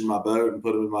 put fish in my boat and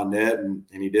put them in my net, and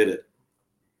he did it.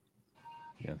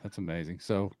 Yeah, that's amazing.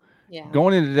 So Yeah.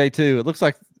 going into day 2, it looks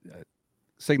like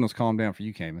signals calmed down for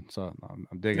you, Cayman. So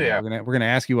I'm digging it. We're gonna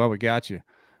ask you why we got you.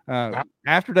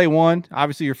 After day 1,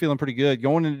 obviously you're feeling pretty good.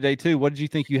 Going into day 2, what did you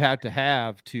think you had to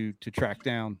have to track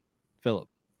down Philip?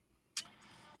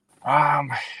 To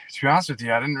be honest with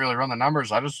you, I didn't really run the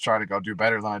numbers. I just tried to go do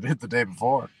better than I did the day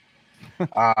before.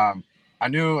 I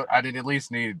knew I did at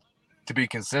least need to be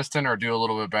consistent or do a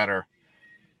little bit better,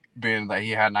 being that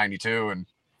he had 92. And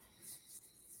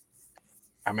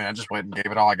I mean, I just went and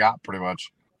gave it all I got pretty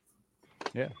much.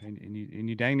 Yeah. And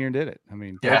you dang near did it. I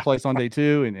mean, third place on day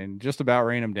 2 and just about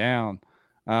ran him down.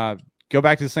 Go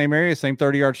back to the same area, same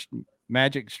 30-yard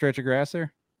magic stretch of grass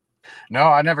there. No,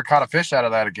 I never caught a fish out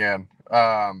of that again.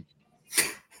 That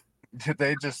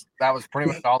was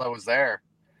pretty much all that was there.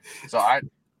 So I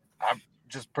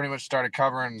just pretty much started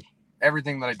covering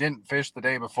everything that I didn't fish the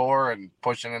day before and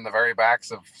pushing in the very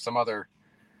backs of some other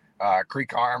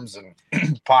creek arms and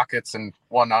pockets and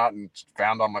whatnot, and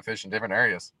found all my fish in different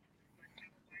areas.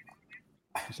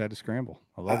 Just had to scramble.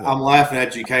 I love that. I'm laughing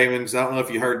at you, Cayman, because I don't know if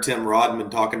you heard Tim Rodman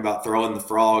talking about throwing the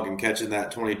frog and catching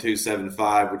that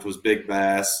 22.75, which was big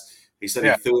bass. He said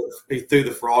he threw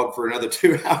the frog for another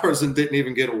 2 hours and didn't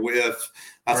even get a whiff.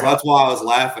 So that's why I was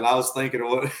laughing. I was thinking,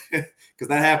 because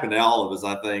that happened to all of us,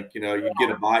 I think. You know, you get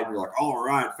a bite and you're like, all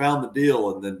right, found the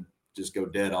deal, and then just go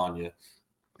dead on you.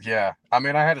 Yeah. I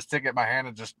mean, I had to stick it in my hand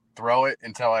and just throw it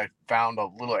until I found a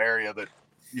little area that,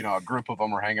 you know, a group of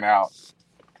them were hanging out.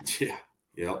 Yeah.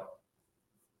 Yep.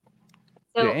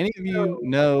 So, any of you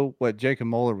know what Jacob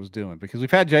Moeller was doing? Because we've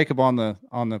had Jacob on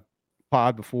the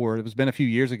pod before. It was been a few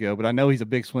years ago, but I know he's a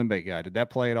big swim bait guy. Did that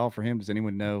play at all for him? Does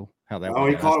anyone know how that went?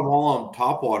 He caught them all on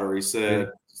topwater. He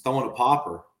said throwing a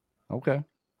popper. Okay.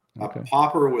 A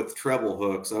popper with treble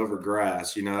hooks over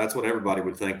grass. You know, that's what everybody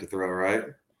would think to throw, right?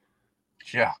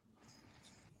 Yeah.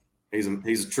 He's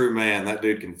a true man. That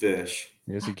dude can fish.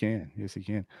 Yes, he can. Yes, he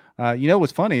can. You know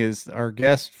what's funny is our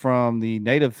guest from the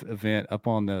native event up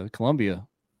on the Columbia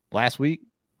last week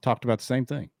talked about the same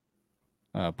thing.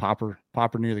 Popper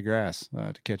near the grass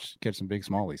to catch some big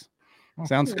smallies.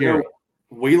 Sounds scary.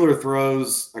 Wheeler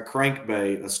throws a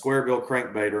crankbait, a square bill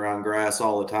crankbait around grass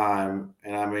all the time,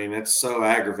 and I mean it's so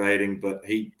aggravating. But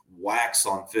he whacks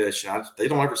on fish. They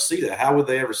don't ever see that. How would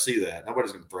they ever see that?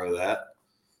 Nobody's gonna throw that.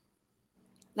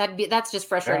 That's just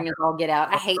frustrating as all get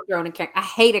out. I hate throwing I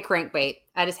hate a crankbait.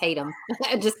 I just hate them.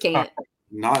 I just can't.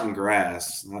 Not in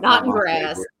grass. Not in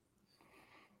grass. Favorite.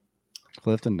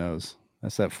 Clifton knows.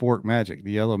 That's that fork magic,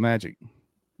 the yellow magic.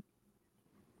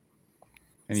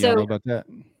 And you know about that?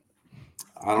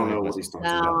 I don't know what he's talking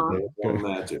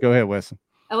about. Go ahead, Wesson.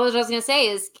 What I was going to say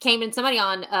is, somebody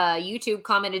on YouTube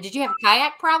commented, did you have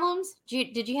kayak problems?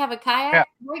 Did you have a kayak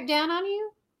breakdown on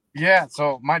you? Yeah,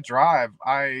 so my drive,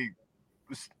 I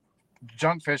was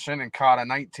junk fishing and caught a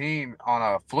 19 on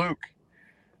a fluke.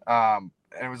 And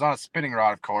it was on a spinning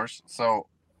rod, of course. So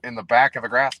in the back of a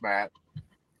grass mat.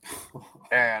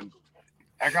 And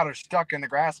I got her stuck in the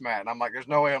grass mat. And I'm like, there's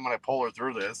no way I'm going to pull her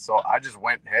through this. So I just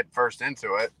went head first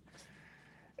into it.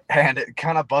 And it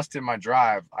kind of busted my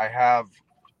drive. I've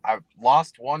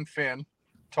lost one fin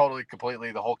totally,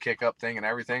 completely, the whole kick up thing and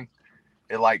everything.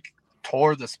 It like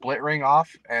tore the split ring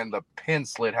off and the pin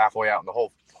slid halfway out and the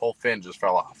whole fin just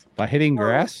fell off. By hitting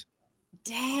grass?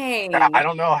 Dang. I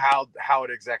don't know how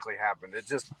it exactly happened. It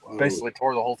just basically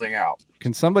tore the whole thing out.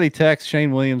 Can somebody text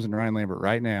Shane Williams and Ryan Lambert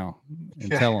right now and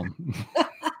tell them?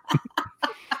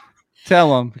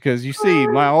 Tell them, because you see,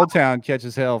 my old town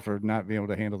catches hell for not being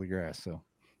able to handle the grass. So.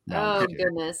 No,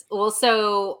 goodness. Well,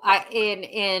 so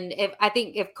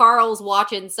if Carl's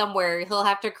watching somewhere, he'll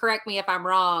have to correct me if I'm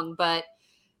wrong. But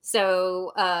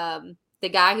so the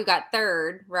guy who got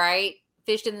third, right,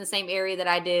 fished in the same area that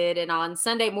I did. And on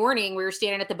Sunday morning, we were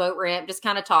standing at the boat ramp, just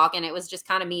kind of talking. It was just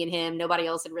kind of me and him. Nobody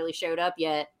else had really showed up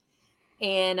yet.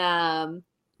 And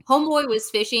homeboy was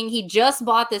fishing. He just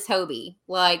bought this Hobie,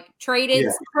 like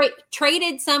traded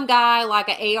some guy like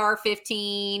an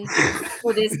AR-15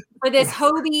 for this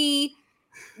Hobie,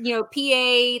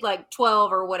 PA like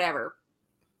 12 or whatever.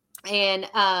 And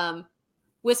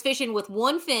was fishing with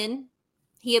one fin.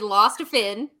 He had lost a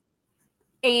fin,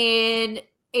 and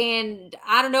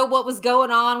I don't know what was going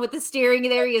on with the steering.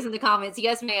 There he is in the comments.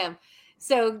 Yes, ma'am.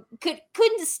 So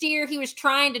couldn't steer. He was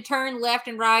trying to turn left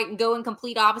and right and go in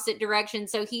complete opposite direction.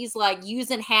 So he's like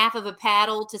using half of a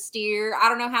paddle to steer. I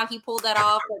don't know how he pulled that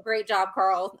off, but great job,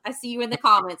 Carl. I see you in the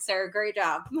comments, sir. Great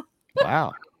job.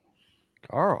 Wow.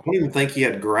 Carl. I don't even think he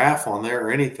had graph on there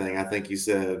or anything. I think he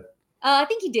said I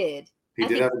think he did. he I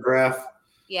did think- have a graph.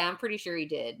 Yeah, I'm pretty sure he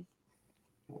did.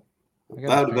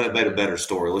 That would have made a better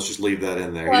story. Let's just leave that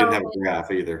in there. He Well, didn't have a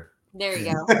graph either. There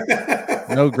you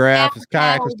go. No graph. His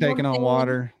kayak was Paddle, taking on one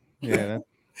water. Yeah.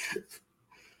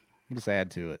 We'll just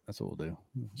add to it. That's what we'll do.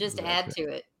 Just add to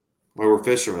it. Well, we're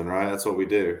fishermen, right? That's what we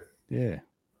do. Yeah.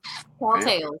 Tall Yeah.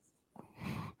 tales.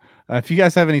 If you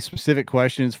guys have any specific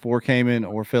questions for Cayman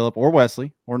or Philip or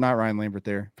Wesley or not Ryan Lambert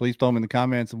there, please throw them in the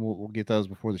comments and we'll get those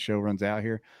before the show runs out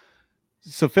here.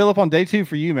 So Philip, on day 2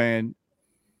 for you, man,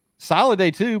 solid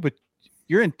day 2, but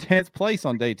you're in 10th place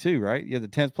on day 2, right? You have the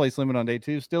 10th place limit on day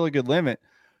 2, still a good limit.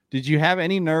 Did you have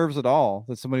any nerves at all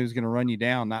that somebody was going to run you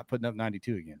down, not putting up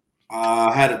 92 again?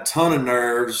 I had a ton of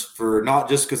nerves for not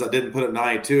just because I didn't put up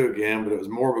 92 again, but it was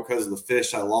more because of the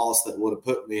fish I lost that would have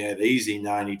put me at easy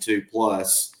 92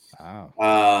 plus.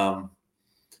 Wow.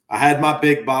 I had my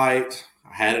big bite.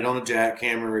 I had it on a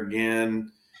jackhammer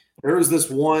again. There was this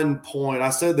one point.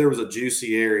 I said there was a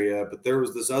juicy area, but there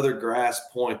was this other grass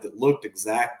point that looked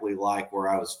exactly like where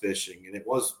I was fishing, and it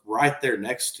was right there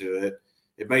next to it.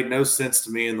 It made no sense to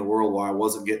me in the world why I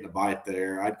wasn't getting a bite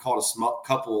there. I'd caught a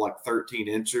couple like 13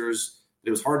 inchers.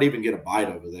 It was hard to even get a bite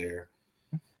over there.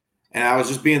 And I was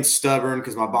just being stubborn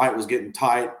because my bite was getting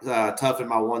tight, tough in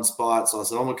my one spot. So I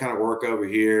said, I'm going to kind of work over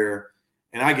here.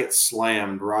 And I get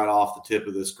slammed right off the tip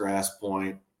of this grass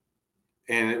point.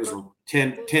 And it was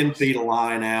 10 feet of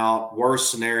line out.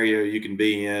 Worst scenario you can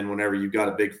be in whenever you've got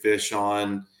a big fish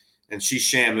on. And she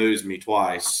shamoos me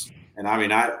twice. And I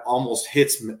mean, I almost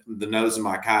hits the nose of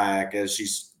my kayak as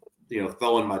she's,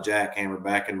 throwing my jackhammer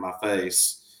back in my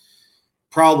face.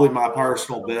 Probably my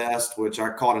personal best, which I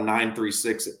caught a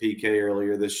 936 at PK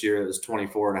earlier this year. It was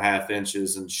 24 and a half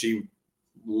inches, and she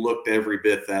looked every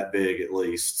bit that big at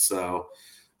least. So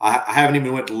I haven't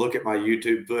even went to look at my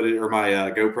YouTube footage or my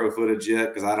GoPro footage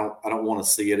yet because I don't want to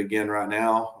see it again right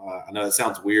now. I know it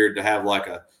sounds weird to have like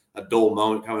a dull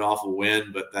moment coming off a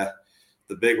win, but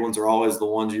the big ones are always the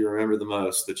ones you remember the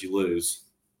most that you lose.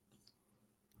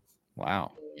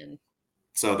 Wow.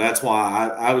 So that's why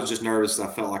I was just nervous. I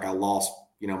felt like I lost,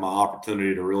 my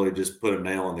opportunity to really just put a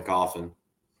nail in the coffin.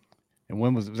 And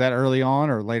when was that early on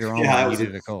or later on? Yeah, when you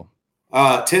did a call?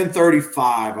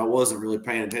 10:35. I wasn't really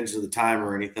paying attention to the time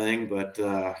or anything, but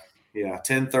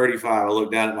 10:35. I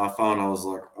looked down at my phone. I was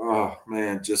like, oh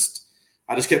man,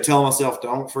 I just kept telling myself,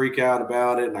 don't freak out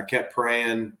about it. And I kept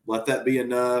praying, let that be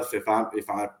enough. If I'm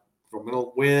going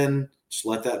to win, just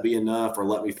let that be enough, or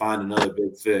let me find another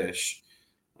big fish.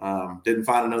 Didn't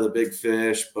find another big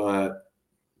fish, but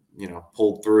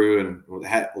pulled through, and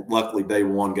luckily day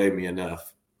 1 gave me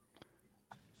enough.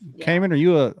 Yeah. Cayman, are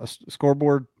you a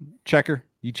scoreboard checker?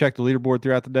 You check the leaderboard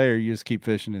throughout the day, or you just keep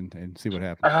fishing and see what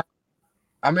happens?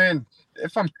 I mean,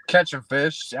 if I'm catching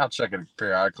fish, I'll check it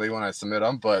periodically when I submit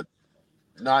them, but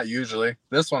not usually.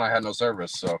 This one I had no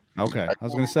service, so. Okay. I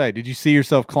was going to say, did you see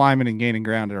yourself climbing and gaining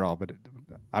ground at all? But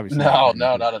obviously. No,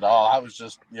 not at all. I was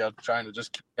just, trying to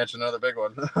just catch another big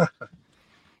one.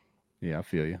 Yeah, I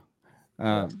feel you.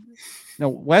 Now,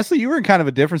 Wesley, you were in kind of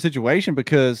a different situation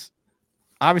because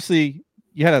obviously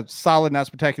you had a solid, not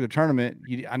spectacular tournament.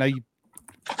 I know you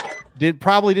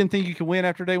probably didn't think you could win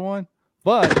after day 1,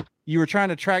 but you were trying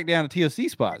to track down a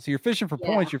TOC spot. So you're fishing for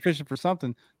points. You're fishing for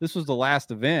something. This was the last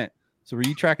event. So were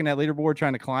you tracking that leaderboard,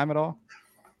 trying to climb it all?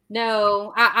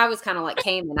 No, I was kind of like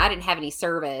Cayman. I didn't have any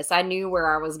service. I knew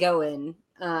where I was going.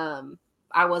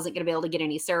 I wasn't going to be able to get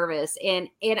any service. And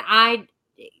I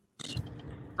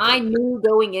knew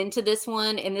going into this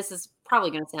one, and this is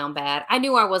probably going to sound bad, I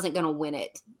knew I wasn't going to win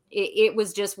it. It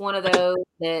was just one of those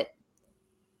that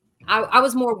I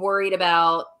was more worried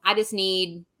about. I just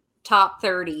need top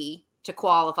 30 to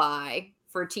qualify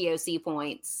for TOC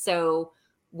points. So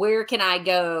where can I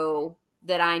go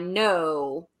that I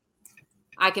know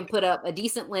I can put up a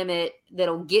decent limit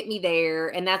that'll get me there?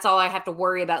 And that's all I have to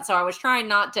worry about. So I was trying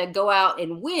not to go out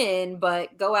and win,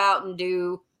 but go out and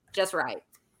do just right.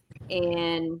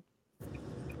 And,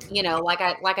 like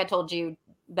I told you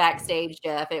backstage,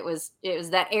 Jeff, it was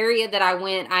that area that I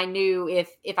went. I knew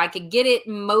if I could get it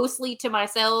mostly to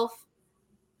myself,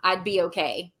 I'd be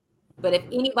okay. But if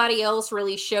anybody else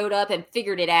really showed up and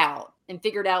figured out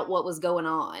what was going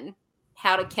on,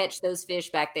 how to catch those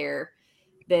fish back there,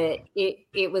 that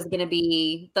it was going to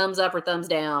be thumbs up or thumbs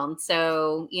down.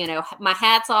 So, my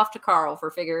hat's off to Carl for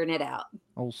figuring it out.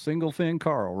 Old single fin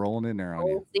Carl rolling in there on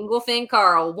you. Single fin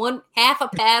Carl, half a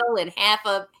paddle and half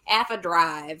a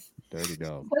drive. Dirty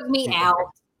dog. Took me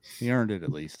out. He earned it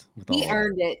at least. He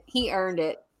earned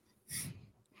it.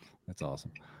 That's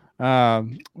awesome.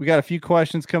 We got a few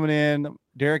questions coming in.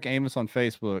 Derek Amos on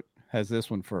Facebook has this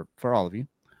one for all of you.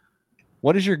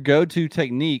 What is your go-to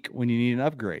technique when you need an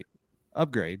upgrade?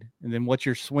 And then what's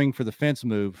your swing for the fence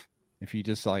move if you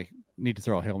just like need to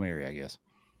throw a Hail Mary, I guess?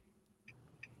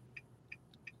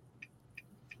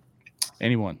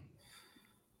 Anyone?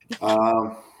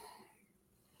 I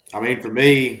mean, for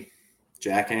me,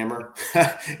 jackhammer.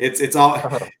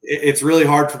 It's really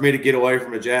hard for me to get away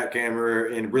from a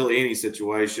jackhammer in really any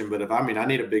situation. But if I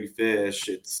need a big fish,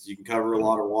 you can cover a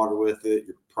lot of water with it.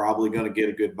 You're probably going to get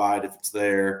a good bite if it's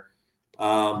there.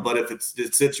 But if it's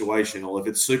situational, if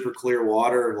it's super clear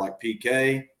water like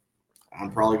PK,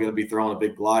 I'm probably going to be throwing a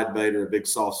big glide bait or a big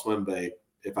soft swim bait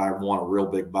if I want a real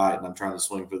big bite and I'm trying to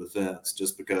swing for the fence,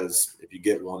 just because if you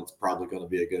get one, it's probably going to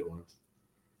be a good one.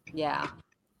 Yeah.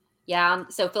 Yeah.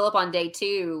 So Philip, on day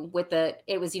 2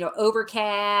 it was,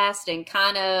 overcast and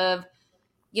kind of,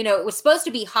 it was supposed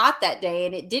to be hot that day,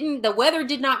 and the weather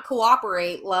did not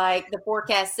cooperate like the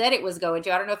forecast said it was going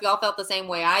to. I don't know if y'all felt the same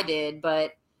way I did,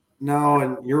 but. No,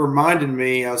 and you're reminding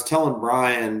me, I was telling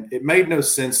Brian, it made no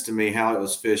sense to me how it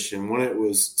was fishing. When it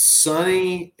was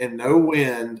sunny and no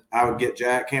wind, I would get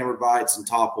jackhammer bites and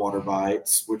topwater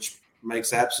bites, which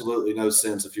makes absolutely no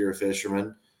sense if you're a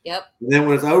fisherman. Yep. And then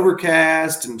when it's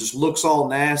overcast and just looks all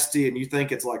nasty and you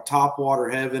think it's like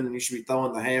topwater heaven and you should be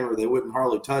throwing the hammer, they wouldn't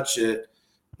hardly touch it.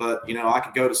 But, I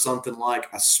could go to something like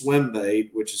a swim bait,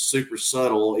 which is super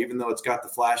subtle, even though it's got the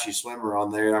flashy swimmer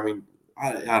on there. I mean,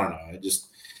 I don't know.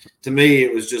 To me,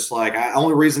 it was just like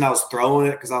only reason I was throwing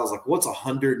it because I was like, what's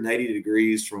 180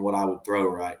 degrees from what I would throw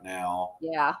right now?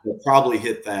 Yeah. We'll probably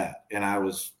hit that. And I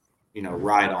was,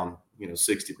 right on,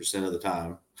 60% of the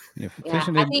time. Yeah,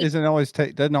 fishing doesn't always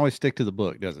stick to the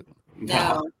book, does it?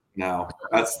 No.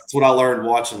 That's what I learned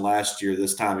watching last year.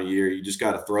 This time of year, you just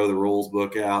got to throw the rules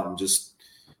book out and just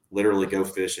literally go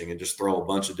fishing and just throw a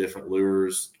bunch of different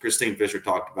lures. Christine Fisher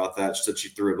talked about that. She said she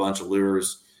threw a bunch of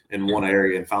lures in one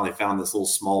area and finally found this little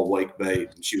small wake bait,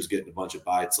 and she was getting a bunch of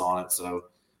bites on it. So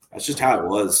that's just how it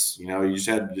was. You just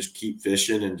had to just keep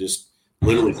fishing and just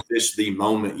literally fish the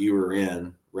moment you were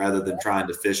in, rather than trying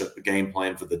to fish up the game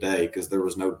plan for the day, because there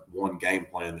was no one game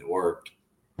plan that worked.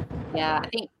 Yeah, I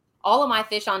think all of my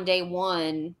fish on day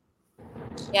 1,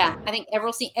 I think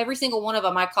every single one of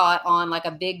them I caught on like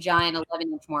a big giant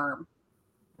 11-inch worm.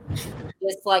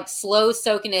 Just like slow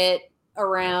soaking it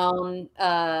around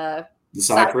The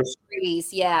cypress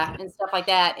trees, and stuff like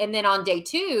that. And then on day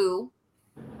 2,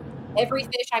 every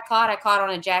fish I caught on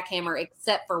a jackhammer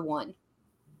except for one.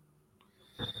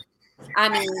 I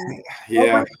mean,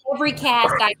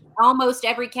 almost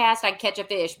every cast I'd catch a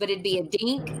fish, but it'd be a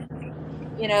dink.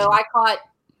 I caught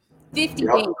 50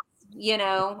 dinks,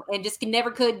 and just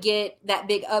never could get that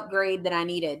big upgrade that I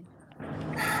needed.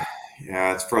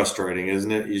 Yeah, it's frustrating,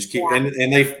 isn't it? You just keep and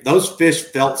those fish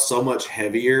felt so much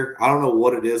heavier. I don't know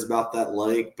what it is about that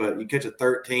lake, but you catch a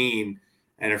 13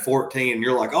 and a 14, and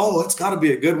you're like, oh, it's got to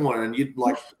be a good one. And you'd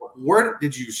like, where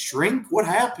did you shrink? What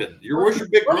happened? Where's your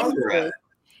big brother at?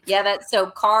 Yeah, so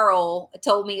Carl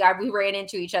told me we ran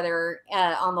into each other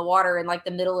on the water in like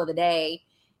the middle of the day.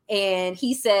 And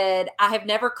he said, I have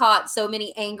never caught so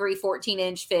many angry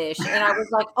 14-inch fish. And I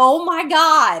was like, oh my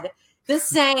God, the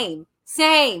same.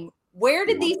 Where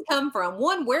did these come from?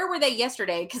 One, where were they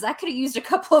yesterday? Because I could have used a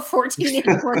couple of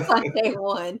 14-inch ones on day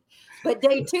 1. But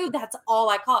day 2, that's all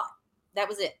I caught. That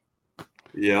was it.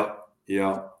 Yeah.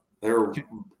 They were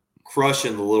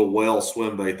crushing the little whale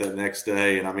swim bait that next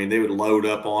day. And they would load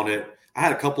up on it. I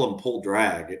had a couple of them pull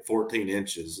drag at 14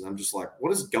 inches. And I'm just like,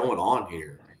 what is going on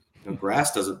here?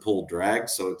 Grass doesn't pull drag,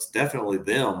 so it's definitely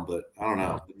them. But I don't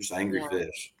know. They're just angry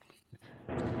fish.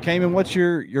 Cayman, what's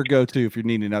your go-to if you're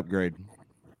needing an upgrade?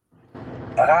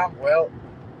 Well,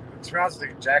 to be honest with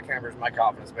you, jackhammer is my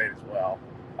confidence bait as well.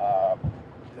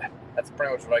 That's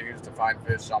pretty much what I use to find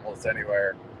fish almost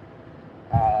anywhere.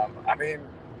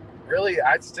 Really,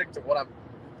 I'd stick to what I'm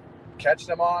catching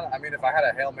them on. If I had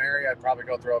a Hail Mary, I'd probably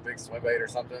go throw a big swim bait or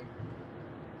something.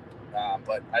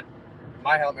 But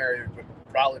my Hail Mary would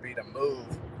probably be to move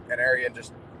an area and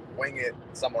just wing it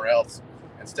somewhere else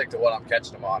and stick to what I'm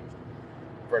catching them on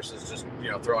versus just,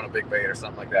 throwing a big bait or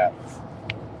something like that.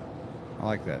 I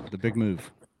like that. The big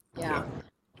move. Yeah.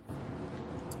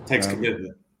 Takes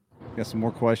commitment. Got some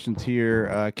more questions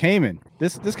here. Cayman,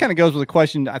 this kind of goes with a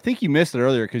question. I think you missed it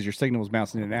earlier because your signal was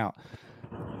bouncing in and out.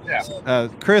 Yeah.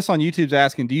 Chris on YouTube's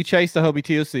asking, do you chase the Hobie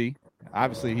TOC?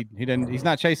 Obviously, he's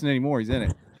not chasing anymore. He's in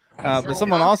it. But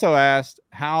someone also asked,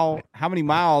 how many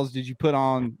miles did you put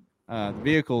on the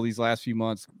vehicle these last few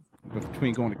months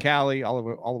between going to Cali all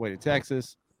the way to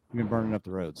Texas? You've been burning up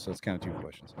the roads, so it's kind of 2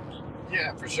 questions.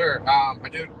 Yeah, for sure. I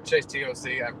do chase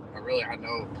TOC. I really had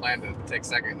no plan to take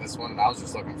second in this one. I was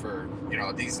just looking for,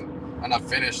 a decent enough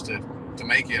finish to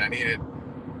make it. I needed,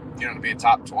 to be a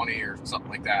top 20 or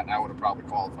something like that, and I would have probably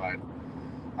qualified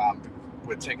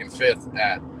with taking 5th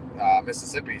at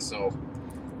Mississippi. So,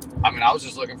 I mean, I was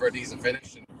just looking for a decent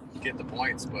finish and get the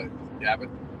points. But yeah, but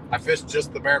I fished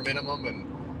just the bare minimum and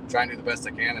try and do the best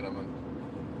I can at them.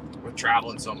 And with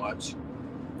traveling so much,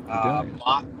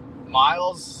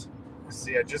 miles.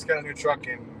 See, I just got a new truck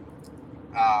in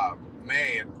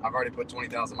May, and I've already put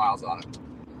 20,000 miles on it.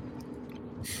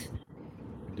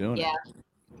 Doing Yeah. it.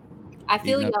 I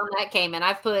feel you on that, Cayman.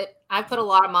 I've put a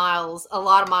lot of miles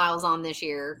on this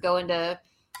year. Going to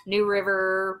New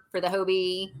River for the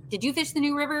Hobie. Did you fish the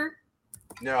New River?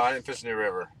 No, I didn't fish New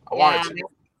River. I wanted to.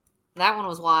 That one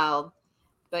was wild.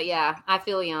 But yeah, I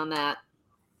feel you on that.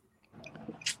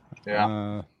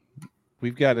 Yeah.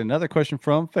 We've got another question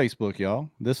from Facebook, y'all.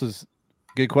 This is a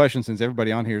good question since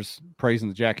everybody on here is praising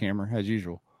the jackhammer as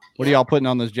usual. What are y'all putting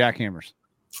on those jackhammers?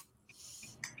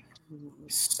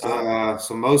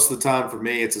 So most of the time for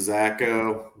me, it's a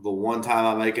Zacho. The one time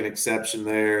I make an exception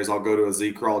there is I'll go to a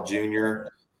Z-Crawl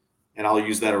Junior, and I'll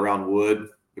use that around wood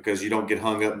because you don't get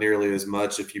hung up nearly as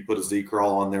much if you put a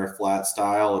Z-Crawl on there flat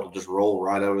style. It'll just roll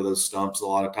right over those stumps a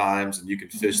lot of times, and you can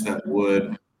fish that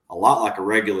wood a lot like a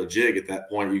regular jig at that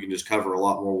point. You can just cover a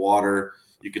lot more water.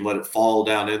 You can let it fall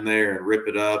down in there and rip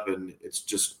it up, and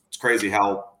it's crazy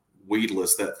how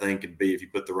weedless that thing can be if you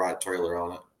put the right trailer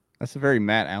on it. That's a very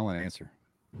Matt Allen answer.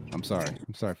 I'm sorry.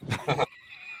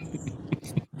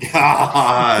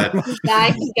 God.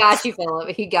 He got you,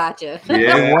 Philip. He got you.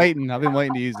 Yeah. I've been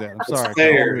waiting to use that. I'm sorry.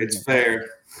 It's fair.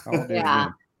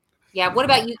 Yeah. What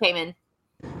about you, Cayman?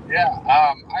 Yeah.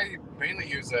 I mainly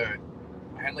use a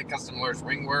Henley Custom Lures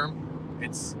ringworm.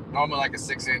 It's normally like a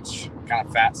 6-inch kind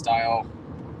of fat style.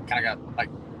 Kind of got like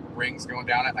rings going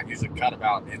down it. I usually cut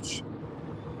about inch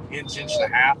and a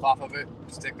half off of it.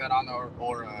 Stick that on there,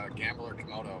 or a Gambler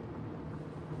Komodo.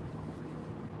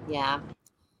 Yeah.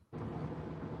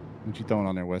 What you throwing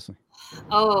on there, Wesley?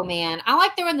 Oh man, I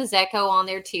like throwing the Zecco on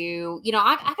there too.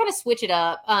 I kind of switch it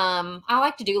up. I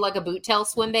like to do like a boot tail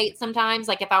swim bait sometimes.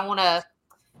 Like if I want to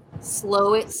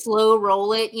slow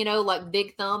roll it, like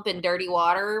big thump in dirty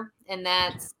water, and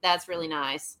that's really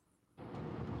nice.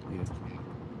 Yeah.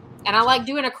 And I like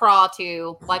doing a craw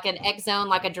too, like an X zone,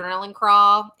 like adrenaline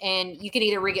craw, and you can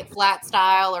either rig it flat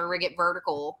style or rig it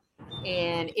vertical,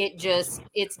 and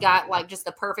it's got like just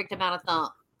the perfect amount of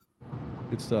thump.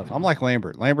 Good stuff. I'm like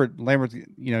Lambert. Lambert, he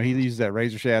uses that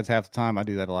razor shads half the time. I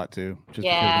do that a lot too, just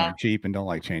because I'm cheap and don't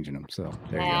like changing them. So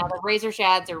there you go. The razor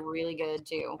shads are really good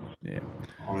too. Yeah.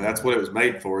 I mean, that's what it was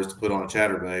made for, is to put on a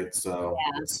chatterbait. So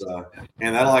it's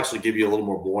and that'll actually give you a little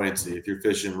more buoyancy if you're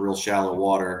fishing real shallow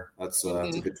water. That's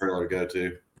it's a good trailer to go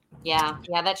to. Yeah,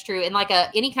 that's true. And like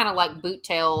any kind of like boot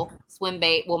tail swim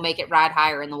bait will make it ride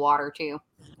higher in the water too.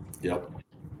 Yep,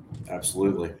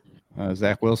 absolutely.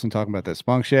 Zach Wilson talking about that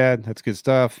spunk shad. That's good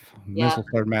stuff. Yeah. Missile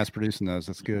started mass producing those.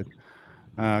 That's good.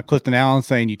 Clifton Allen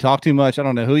saying you talk too much. I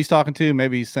don't know who he's talking to.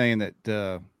 Maybe he's saying that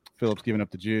Philip's giving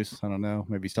up the juice. I don't know.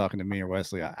 Maybe he's talking to me or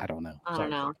Wesley. I don't know. I don't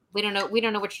know. We don't know. We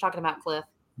don't know what you're talking about, Cliff.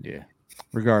 Yeah.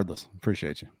 Regardless,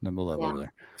 appreciate you. Number love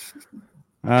over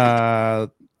there.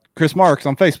 Chris Marks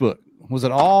on Facebook. Was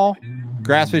it all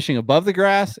grass fishing above the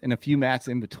grass and a few mats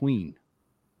in between?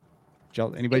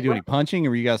 Anybody do any punching, or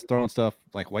were you guys throwing stuff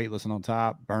like weightlessing on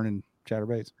top, burning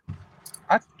chatterbaits?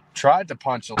 I tried to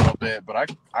punch a little bit, but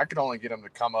I could only get them to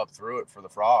come up through it for the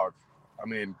frog. I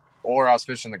mean, or I was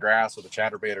fishing the grass with a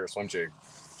chatterbait or a swim jig.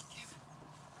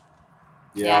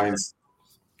 Yeah.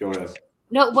 Go ahead.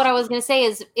 No, what I was going to say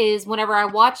is whenever I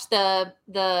watched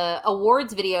the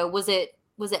awards video, was it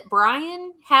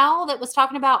Brian Howell that was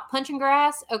talking about punching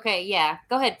grass? Okay, yeah.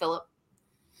 Go ahead, Philip.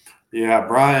 Yeah,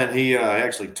 Brian, he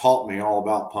actually taught me all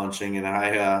about punching,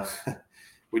 and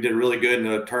we did really good in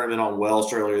a tournament on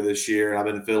Welsh earlier this year. I've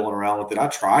been fiddling around with it. I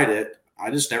tried it.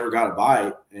 I just never got a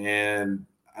bite. And,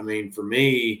 I mean, for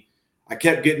me, I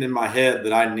kept getting in my head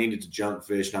that I needed to junk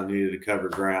fish and I needed to cover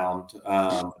ground.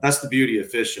 That's the beauty of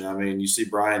fishing. I mean, you see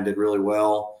Brian did really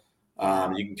well.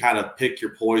 You can kind of pick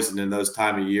your poison in those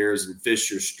time of years and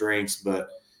fish your strengths. But,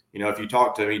 if you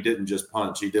talk to him, he didn't just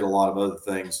punch. He did a lot of other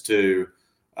things too.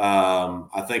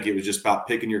 I think it was just about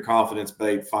picking your confidence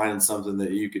bait, finding something that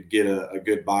you could get a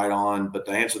good bite on. But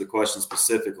to answer the question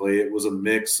specifically, it was a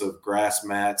mix of grass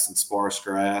mats and sparse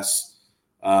grass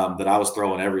that I was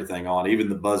throwing everything on. Even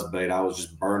the buzz bait, I was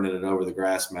just burning it over the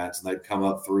grass mats, and they'd come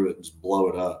up through it and just blow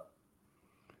it up.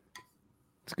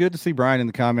 It's good to see Brian in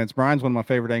the comments. Brian's one of my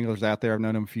favorite anglers out there. I've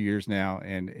known him a few years now,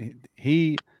 and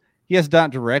he has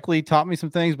not directly taught me some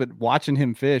things, but watching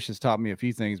him fish has taught me a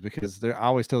few things, because I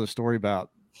always tell the story about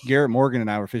Garrett Morgan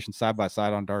and I were fishing side by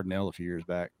side on Dardanelle a few years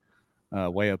back.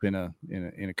 way up in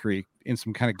a creek in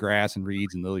some kind of grass and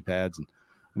reeds and lily pads. And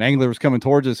an angler was coming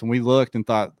towards us, and we looked and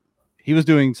thought he was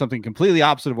doing something completely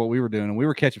opposite of what we were doing. And we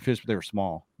were catching fish, but they were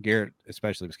small. Garrett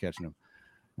especially was catching them.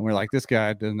 And we're like, this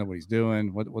guy doesn't know what he's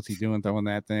doing. What's he doing throwing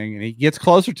that thing? And he gets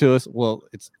closer to us. Well,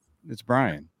 it's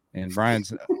Brian. And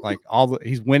Brian's like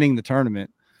he's winning the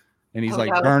tournament. And he's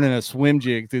like burning a swim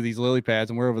jig through these lily pads.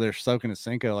 And we're over there soaking a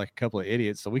Cinco like a couple of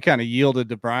idiots. So we kind of yielded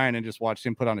to Brian and just watched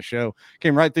him put on a show.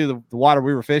 Came right through the water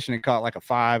we were fishing and caught like a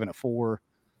 5 and a 4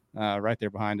 right there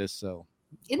behind us. So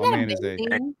isn't that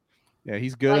amazing? Yeah,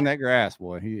 he's good in that grass,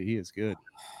 boy. He is good.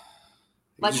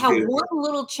 Like how one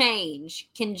little change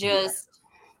can just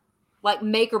like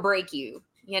make or break you,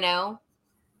 you know?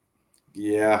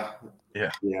 Yeah.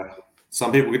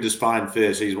 Some people could just find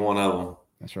fish. He's one of them.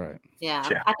 That's right.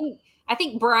 Yeah. I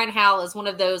think Brian Howell is one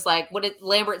of those, like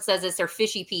Lambert says is they're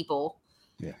fishy people.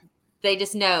 Yeah. They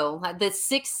just know, like the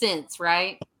sixth sense,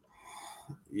 right?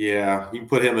 Yeah. You can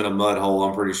put him in a mud hole.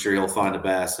 I'm pretty sure he'll find a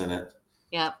bass in it.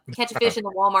 Yeah. Catch a fish in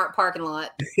the Walmart parking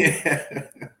lot. Yeah,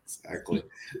 exactly.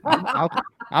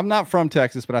 I'm not from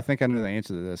Texas, but I think I know the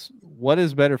answer to this. What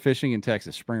is better fishing in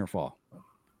Texas, spring or fall?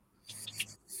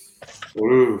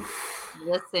 Ooh.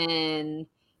 Listen,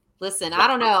 I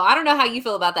don't know how you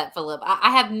feel about that, Philip. I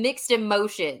have mixed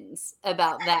emotions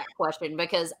about that question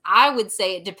because I would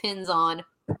say it depends on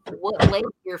what lake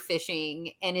you're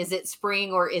fishing and is it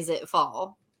spring or is it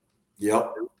fall?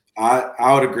 Yep.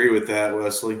 I would agree with that,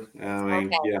 Wesley. I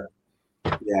mean,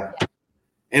 yeah.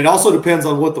 And it also depends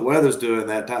on what the weather's doing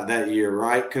that year,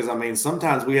 right? Because, I mean,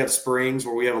 sometimes we have springs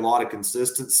where we have a lot of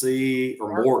consistency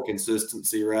or more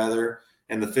consistency, rather,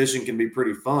 and the fishing can be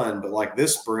pretty fun. But like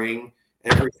this spring,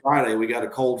 every Friday we got a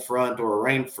cold front or a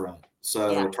rain front.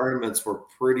 So the tournaments were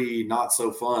pretty not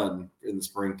so fun in the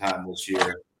springtime this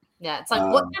year. Yeah, it's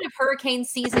like what kind of hurricane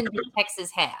season does Texas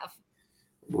have?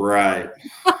 Right.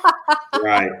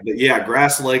 Right. But yeah,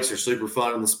 grass lakes are super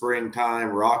fun in the springtime,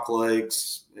 rock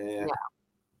lakes. Yeah.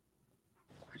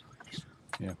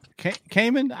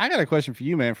 Cayman, I got a question for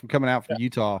you, man, from coming out from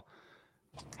Utah.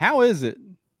 How is it?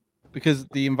 Because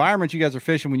the environment you guys are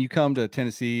fishing when you come to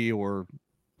Tennessee or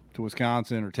to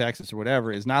Wisconsin or Texas or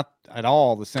whatever is not at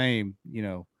all the same,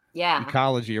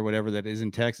 ecology or whatever that is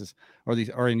in Texas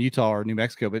or in Utah or New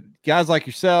Mexico. But guys like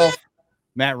yourself,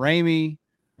 Matt Ramey,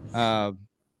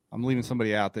 I'm leaving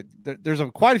somebody out there's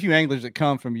quite a few anglers that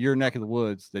come from your neck of the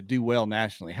woods that do well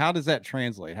nationally. How does that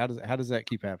translate? How does that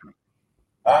keep happening?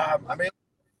 I mean,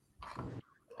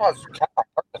 it's kind of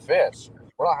hard to fish.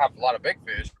 We don't have a lot of big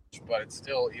fish, but it's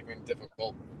still even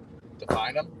difficult to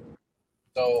find them.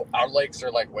 So our lakes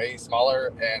are like way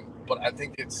smaller, but I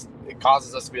think it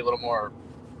causes us to be a little more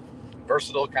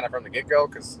versatile kind of from the get-go,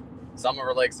 because some of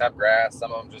our lakes have grass,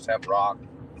 some of them just have rock,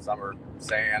 some are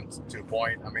sand to a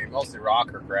point. I mean, mostly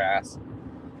rock or grass,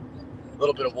 a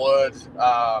little bit of wood.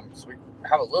 So we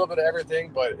have a little bit of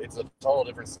everything, but it's a total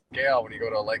different scale when you go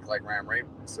to a lake like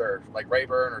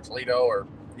Rayburn or Toledo or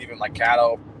even like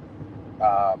Caddo.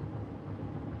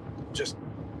 Just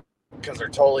because they're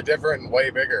totally different and way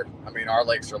bigger. I mean, our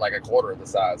lakes are like a quarter of the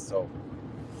size. So,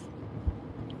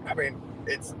 I mean,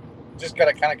 it's just got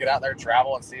to kind of get out there,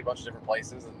 travel, and see a bunch of different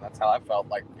places. And that's how I felt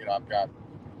like, I've got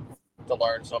to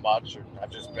learn so much. And I've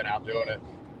just been out doing it,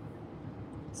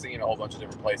 seeing a whole bunch of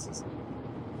different places.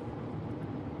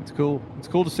 It's cool. It's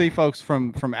cool to see folks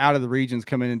from out of the regions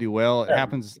come in and do well. It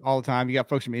happens all the time. You got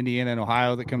folks from Indiana and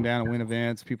Ohio that come down and win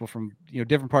events, people from,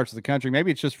 different parts of the country.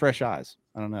 Maybe it's just fresh eyes.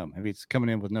 I don't know. Maybe it's coming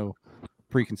in with no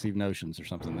preconceived notions or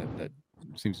something that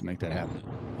seems to make that happen.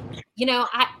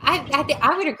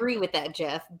 I would agree with that,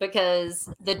 Jeff,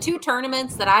 because the two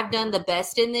tournaments that I've done the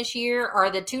best in this year are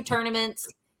the two tournaments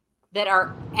that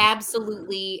are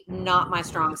absolutely not my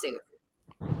strong suit.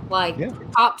 Like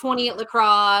top 20 at La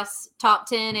Crosse, top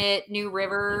 10 at New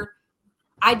River.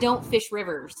 I don't fish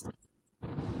rivers.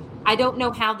 I don't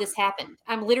know how this happened.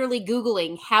 I'm literally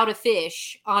Googling how to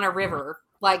fish on a river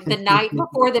like the night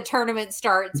before the tournament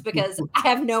starts because I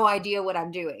have no idea what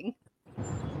I'm doing.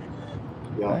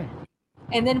 Yeah.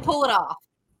 And then pull it off.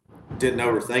 Didn't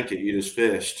overthink it. You just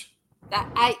fished.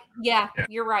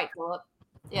 You're right, Philip.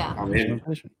 Yeah. I mean,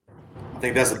 I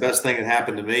think that's the best thing that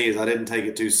happened to me is I didn't take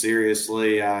it too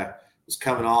seriously. I was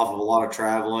coming off of a lot of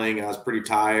traveling and I was pretty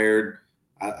tired.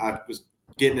 I was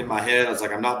getting in my head. I was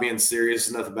like, I'm not being serious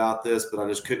enough about this, but I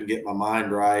just couldn't get my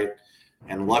mind right.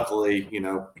 And luckily,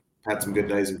 had some good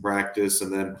days in practice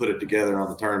and then put it together on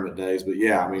the tournament days. But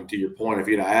yeah, I mean, to your point, if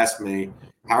you'd asked me,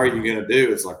 how are you going to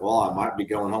do? It's like, well, I might be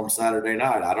going home Saturday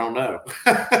night. I don't know.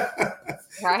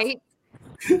 Right?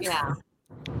 Yeah.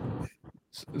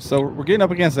 So we're getting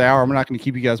up against the hour. I'm not going to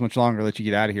keep you guys much longer. Let you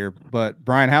get out of here. But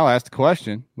Brian Howell asked the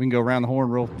question. We can go around the horn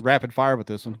real rapid fire with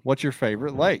this one. What's your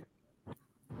favorite lake?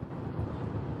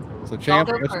 So, Champ,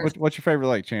 what's your favorite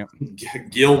lake, Champ?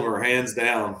 Gilmer, hands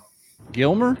down.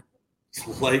 Gilmer?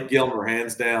 Lake Gilmer,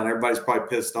 hands down. Everybody's probably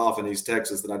pissed off in East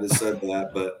Texas that I just said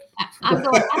that, but I'm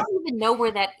going, I don't even know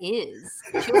where that is.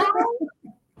 Should I?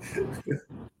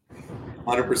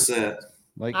 100%.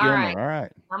 Lake All Gilmer. right. All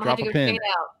right. I'm gonna Drop have to a go check pin. it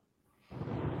out.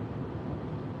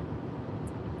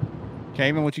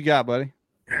 Cayman, what you got, buddy?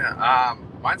 Yeah,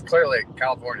 mine's Clear Lake,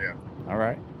 California. All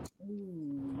right.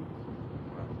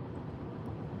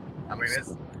 I mean,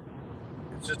 it's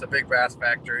just a big bass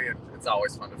factory, and it's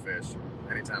always fun to fish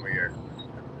any time of year.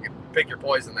 You can pick your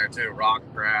poison there too: rock,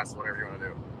 grass, whatever you want to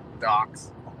do.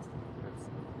 Docks.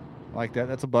 I like that.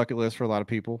 That's a bucket list for a lot of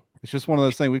people. It's just one of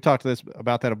those things. We've talked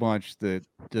about that a bunch.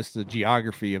 Just the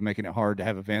geography of making it hard to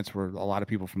have events where a lot of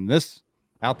people from this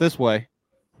way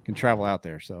can travel out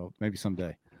there. So maybe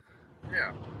someday.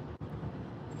 Yeah,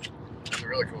 it's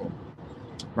really cool.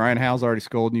 Brian Howell's already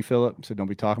scolding you, Philip. So don't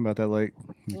be talking about that lake.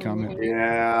 Comment.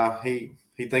 Yeah, he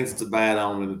thinks it's a bad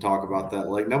omen to talk about that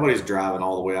lake. Nobody's driving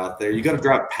all the way out there. You got to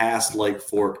drive past Lake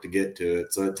Fork to get to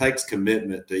it. So it takes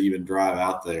commitment to even drive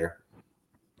out there.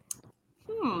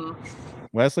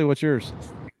 Wesley, what's yours?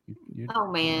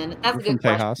 Oh man, that's a You're good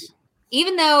from question.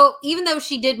 Tejas. Even though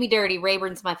she did me dirty,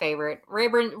 Rayburn's my favorite.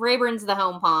 Rayburn's the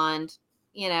home pond.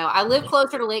 You know, I live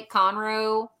closer to Lake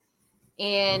Conroe,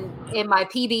 and my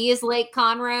PB is Lake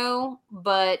Conroe.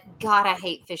 But God, I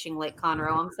hate fishing Lake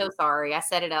Conroe. I'm so sorry. I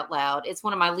said it out loud. It's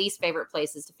one of my least favorite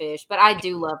places to fish. But I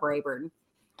do love Rayburn.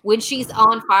 When she's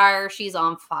on fire, she's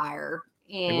on fire.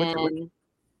 And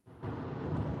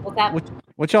what's that?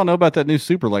 What y'all know about that new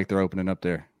super lake they're opening up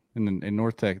there in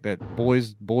North Tech? That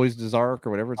Boys Desark or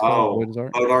whatever it's called. Boys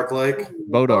Desark? Bodark Lake.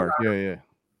 Bodark. Yeah.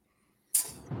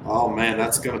 Oh man,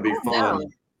 that's going to be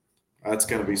fun. That's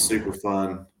going to be super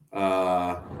fun.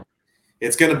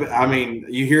 It's going to be, I mean,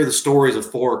 you hear the stories of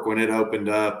Fork when it opened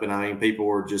up, and I mean, people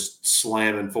were just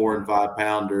slamming 4 and 5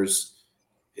 pounders.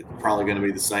 It's probably going to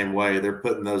be the same way. They're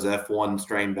putting those F1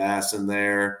 strain bass in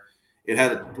there. It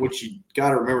had, what you got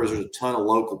to remember is there's a ton of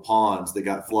local ponds that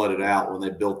got flooded out when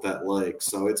they built that lake.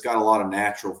 So it's got a lot of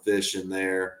natural fish in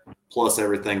there, plus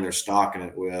everything they're stocking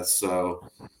it with. So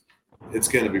it's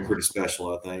going to be pretty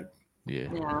special, I think. Yeah.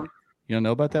 Yeah. You don't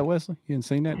know about that, Wesley? You haven't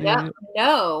seen that?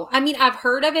 No. I mean, I've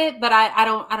heard of it, but I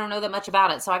don't know that much about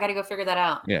it. So I got to go figure that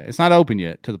out. Yeah, it's not open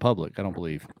yet to the public, I don't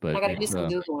believe. But I got to do some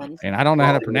Googling. And I don't know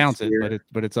how to pronounce it,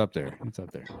 but it's up there. It's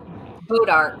up there.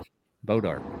 Bodark.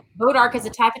 Bodark is a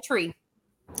type of tree.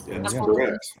 Yeah, that's That's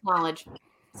correct. knowledge.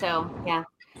 So yeah.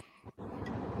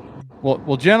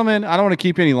 Well, gentlemen, I don't want to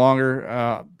keep you any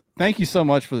longer. Thank you so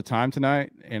much for the time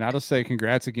tonight, and I'll just say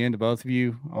congrats again to both of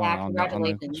you on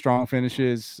the strong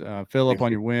finishes. Philip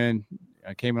on your win,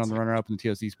 came in on the runner-up in the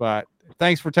TOC spot.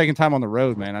 Thanks for taking time on the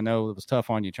road, man. I know it was tough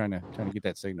on you trying to get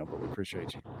that signal, but we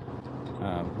appreciate you.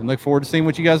 And look forward to seeing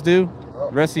what you guys do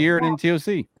the rest of the year and in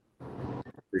TOC.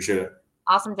 Appreciate it.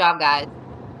 Awesome job, guys.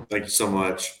 Thank you so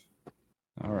much.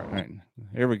 All right.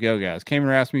 Here we go, guys. Cayman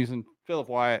Rasmussen, Philip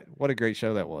Wyatt. What a great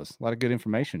show that was. A lot of good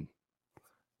information.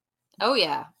 Oh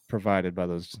yeah. Provided by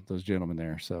those gentlemen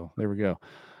there. So there we go.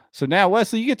 So now,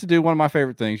 Wesley, you get to do one of my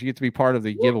favorite things. You get to be part of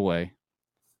the giveaway.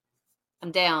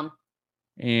 I'm down.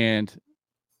 And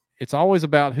it's always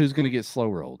about who's going to get slow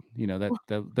rolled. You know,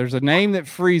 that there's a name that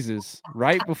freezes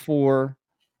right before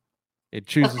it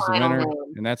chooses the winner.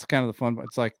 And that's kind of the fun.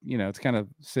 It's like, you know, it's kind of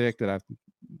sick that I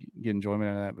get enjoyment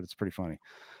out of that, but it's pretty funny.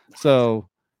 So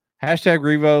hashtag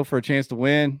Revo for a chance to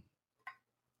win.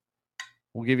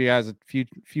 We'll give you guys a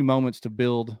few moments to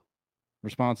build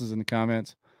responses in the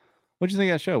comments. What do you think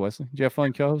of that show, Wesley? Did you have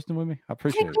fun co-hosting with me? I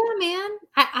appreciate it. Yeah, man.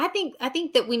 I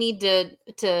think that we need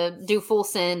to do full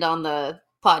send on the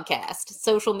podcast,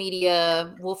 social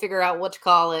media. We'll figure out what to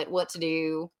call it, what to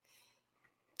do.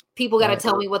 People got to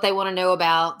tell me what they want to know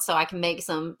about, so I can make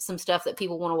some stuff that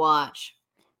people want to watch.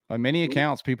 By many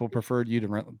accounts, people preferred you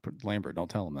to Lambert. Don't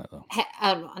tell them that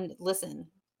though. Listen.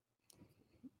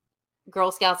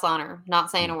 Girl Scouts honor,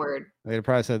 not saying a word. They'd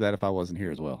probably said that if I wasn't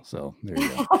here as well. So there you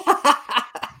go.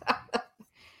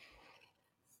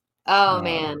 Oh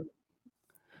man.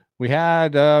 We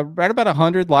had right about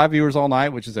 100 live viewers all night,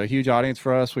 which is a huge audience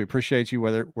for us. We appreciate you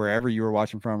wherever you were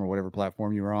watching from or whatever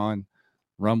platform you were on.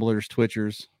 Rumblers,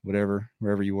 Twitchers, wherever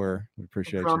you were. We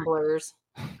appreciate Rumblers.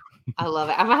 I love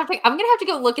it. I'm gonna have to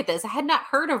go look at this. I had not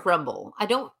heard of Rumble.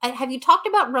 Have you talked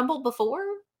about Rumble before?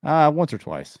 Once or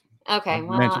twice. Okay,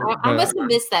 well, I must have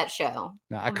missed that show.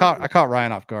 No, I caught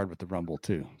Ryan off guard with the Rumble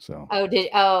too. So.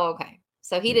 Oh, okay.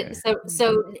 So he didn't.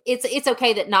 So it's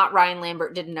okay that not Ryan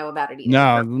Lambert didn't know about it either.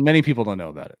 No, many people don't know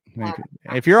about it.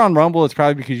 If you're on Rumble, it's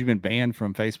probably because you've been banned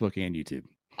from Facebook and YouTube.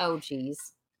 Oh,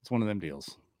 geez. It's one of them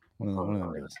deals. One of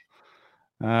them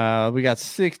deals. We got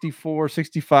 64,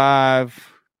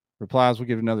 65 replies. We'll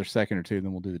give it another second or two,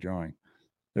 then we'll do the drawing.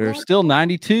 There's still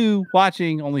 92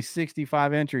 watching, only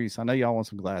 65 entries. I know y'all want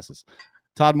some glasses.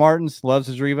 Todd Martins loves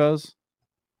his Revos.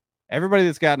 Everybody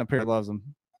that's gotten a pair loves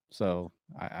them. So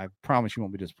I promise you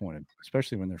won't be disappointed,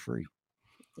 especially when they're free.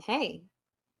 Hey.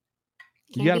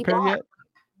 You got a pair yet?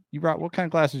 You brought what kind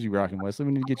of glasses you rocking, Wesley?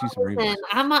 We need to get you some Revos.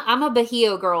 I'm a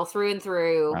Bahio girl through and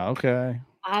through. Okay.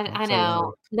 I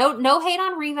know. No hate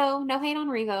on Revo. No hate on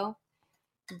Revo.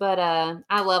 But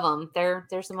I love them.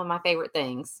 They're some of my favorite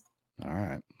things. All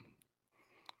right.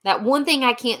 That one thing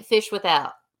I can't fish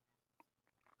without.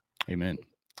 Amen.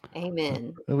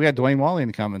 Amen. We got Dwayne Wally in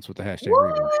the comments with the hashtag.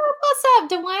 What? Revos. What's up,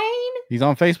 Dwayne? He's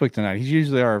on Facebook tonight. He's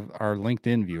usually our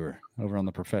LinkedIn viewer over on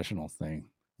the professional thing.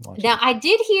 Now, I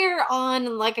did hear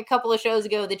on like a couple of shows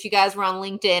ago that you guys were on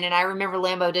LinkedIn, and I remember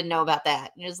Lambo didn't know about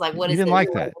that. And it was like, what is this? He didn't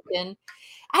like that. LinkedIn?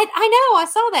 I know. I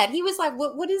saw that. He was like,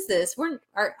 what is this?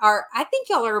 I think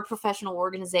y'all are a professional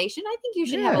organization. I think you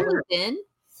should have a LinkedIn.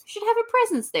 You should have a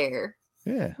presence there.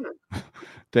 Yeah.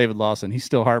 David Lawson, he's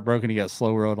still heartbroken. He got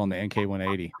slow rolled on the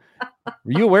NK180.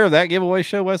 Were you aware of that giveaway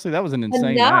show, Wesley? That was an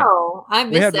insane night. No, I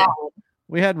missed that one.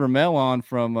 We had Ramel on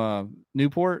from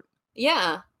Newport.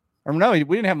 Yeah. Or no, we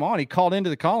didn't have him on. He called into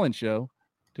the call-in show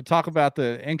to talk about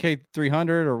the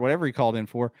NK300 or whatever he called in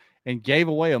for, and gave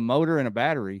away a motor and a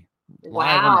battery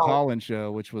live on the call-in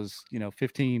show, which was,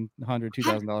 $1,500,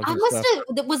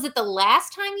 $2,000. Was it the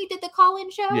last time you did the call-in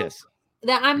show? Yes.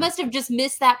 That I must have just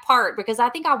missed that part because I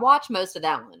think I watched most of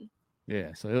that one.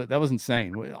 Yeah, so that was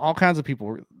insane. All kinds of people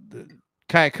were.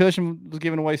 Kayak Cushion was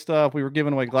giving away stuff. We were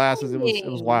giving away glasses. It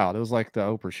was wild. It was like the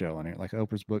Oprah show on here, like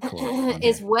Oprah's book club.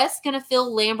 Is Wes going to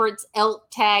fill Lambert's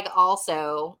elk tag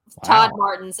also? Wow. Todd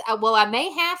Martins. Well, I may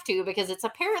have to because it's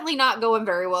apparently not going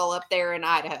very well up there in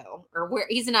Idaho, or where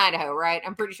he's in Idaho, right?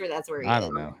 I'm pretty sure that's where he is. I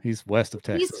don't know. He's west of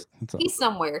Texas. He's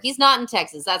somewhere. He's not in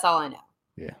Texas. That's all I know.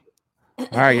 Yeah. All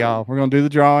right, y'all. We're going to do the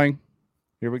drawing.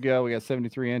 Here we go. We got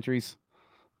 73 entries.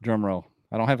 Drum roll.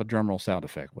 I don't have a drum roll sound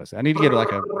effect, Wesley. I need to get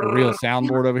like a real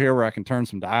soundboard over here where I can turn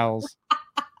some dials.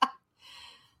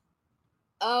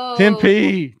 Oh, Tim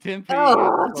P.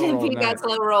 Oh, Tim P got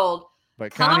slow rolled.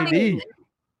 But Connie D.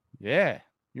 Yeah,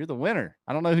 you're the winner.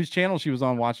 I don't know whose channel she was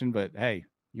on watching, but hey,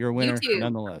 you're a winner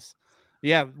nonetheless.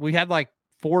 Yeah, we had like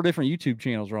 4 different YouTube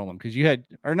channels rolling because you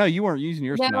weren't using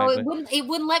yours tonight. No, it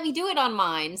wouldn't let me do it on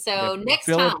mine. So next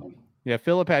time. Yeah,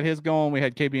 Philip had his going. We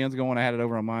had KBN's going. I had it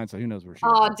over on mine, so who knows where she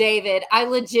is. David, I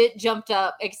legit jumped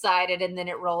up excited and then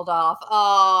it rolled off.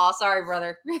 Oh, sorry,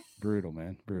 brother. Brutal,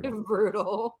 man.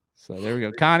 Brutal. So there we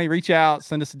go. Connie, reach out,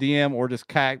 send us a DM or just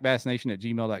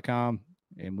kayakbassnation@gmail.com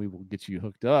and we will get you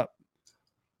hooked up.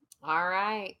 All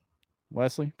right.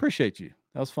 Wesley, appreciate you.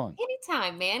 That was fun.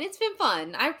 Anytime, man. It's been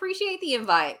fun. I appreciate the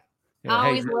invite. Yeah, I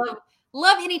always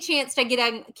love any chance to get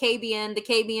on KBN. The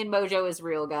KBN mojo is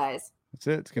real, guys. That's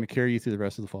it. It's going to carry you through the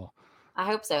rest of the fall. I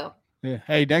hope so. Yeah.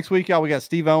 Hey, next week, y'all, we got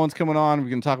Steve Owens coming on. We're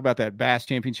going to talk about that Bass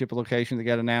Championship location that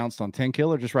got announced on 10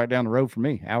 Killer, just right down the road from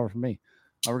me, hour from me.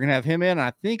 We're going to have him in. And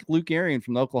I think Luke Arian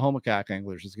from the Oklahoma Kayak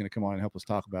Anglers is going to come on and help us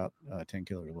talk about 10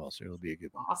 Killer as well. So it'll be a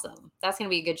good one. Awesome. That's going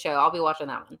to be a good show. I'll be watching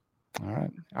that one. All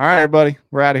right. All right, everybody.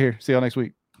 We're out of here. See y'all next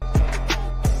week.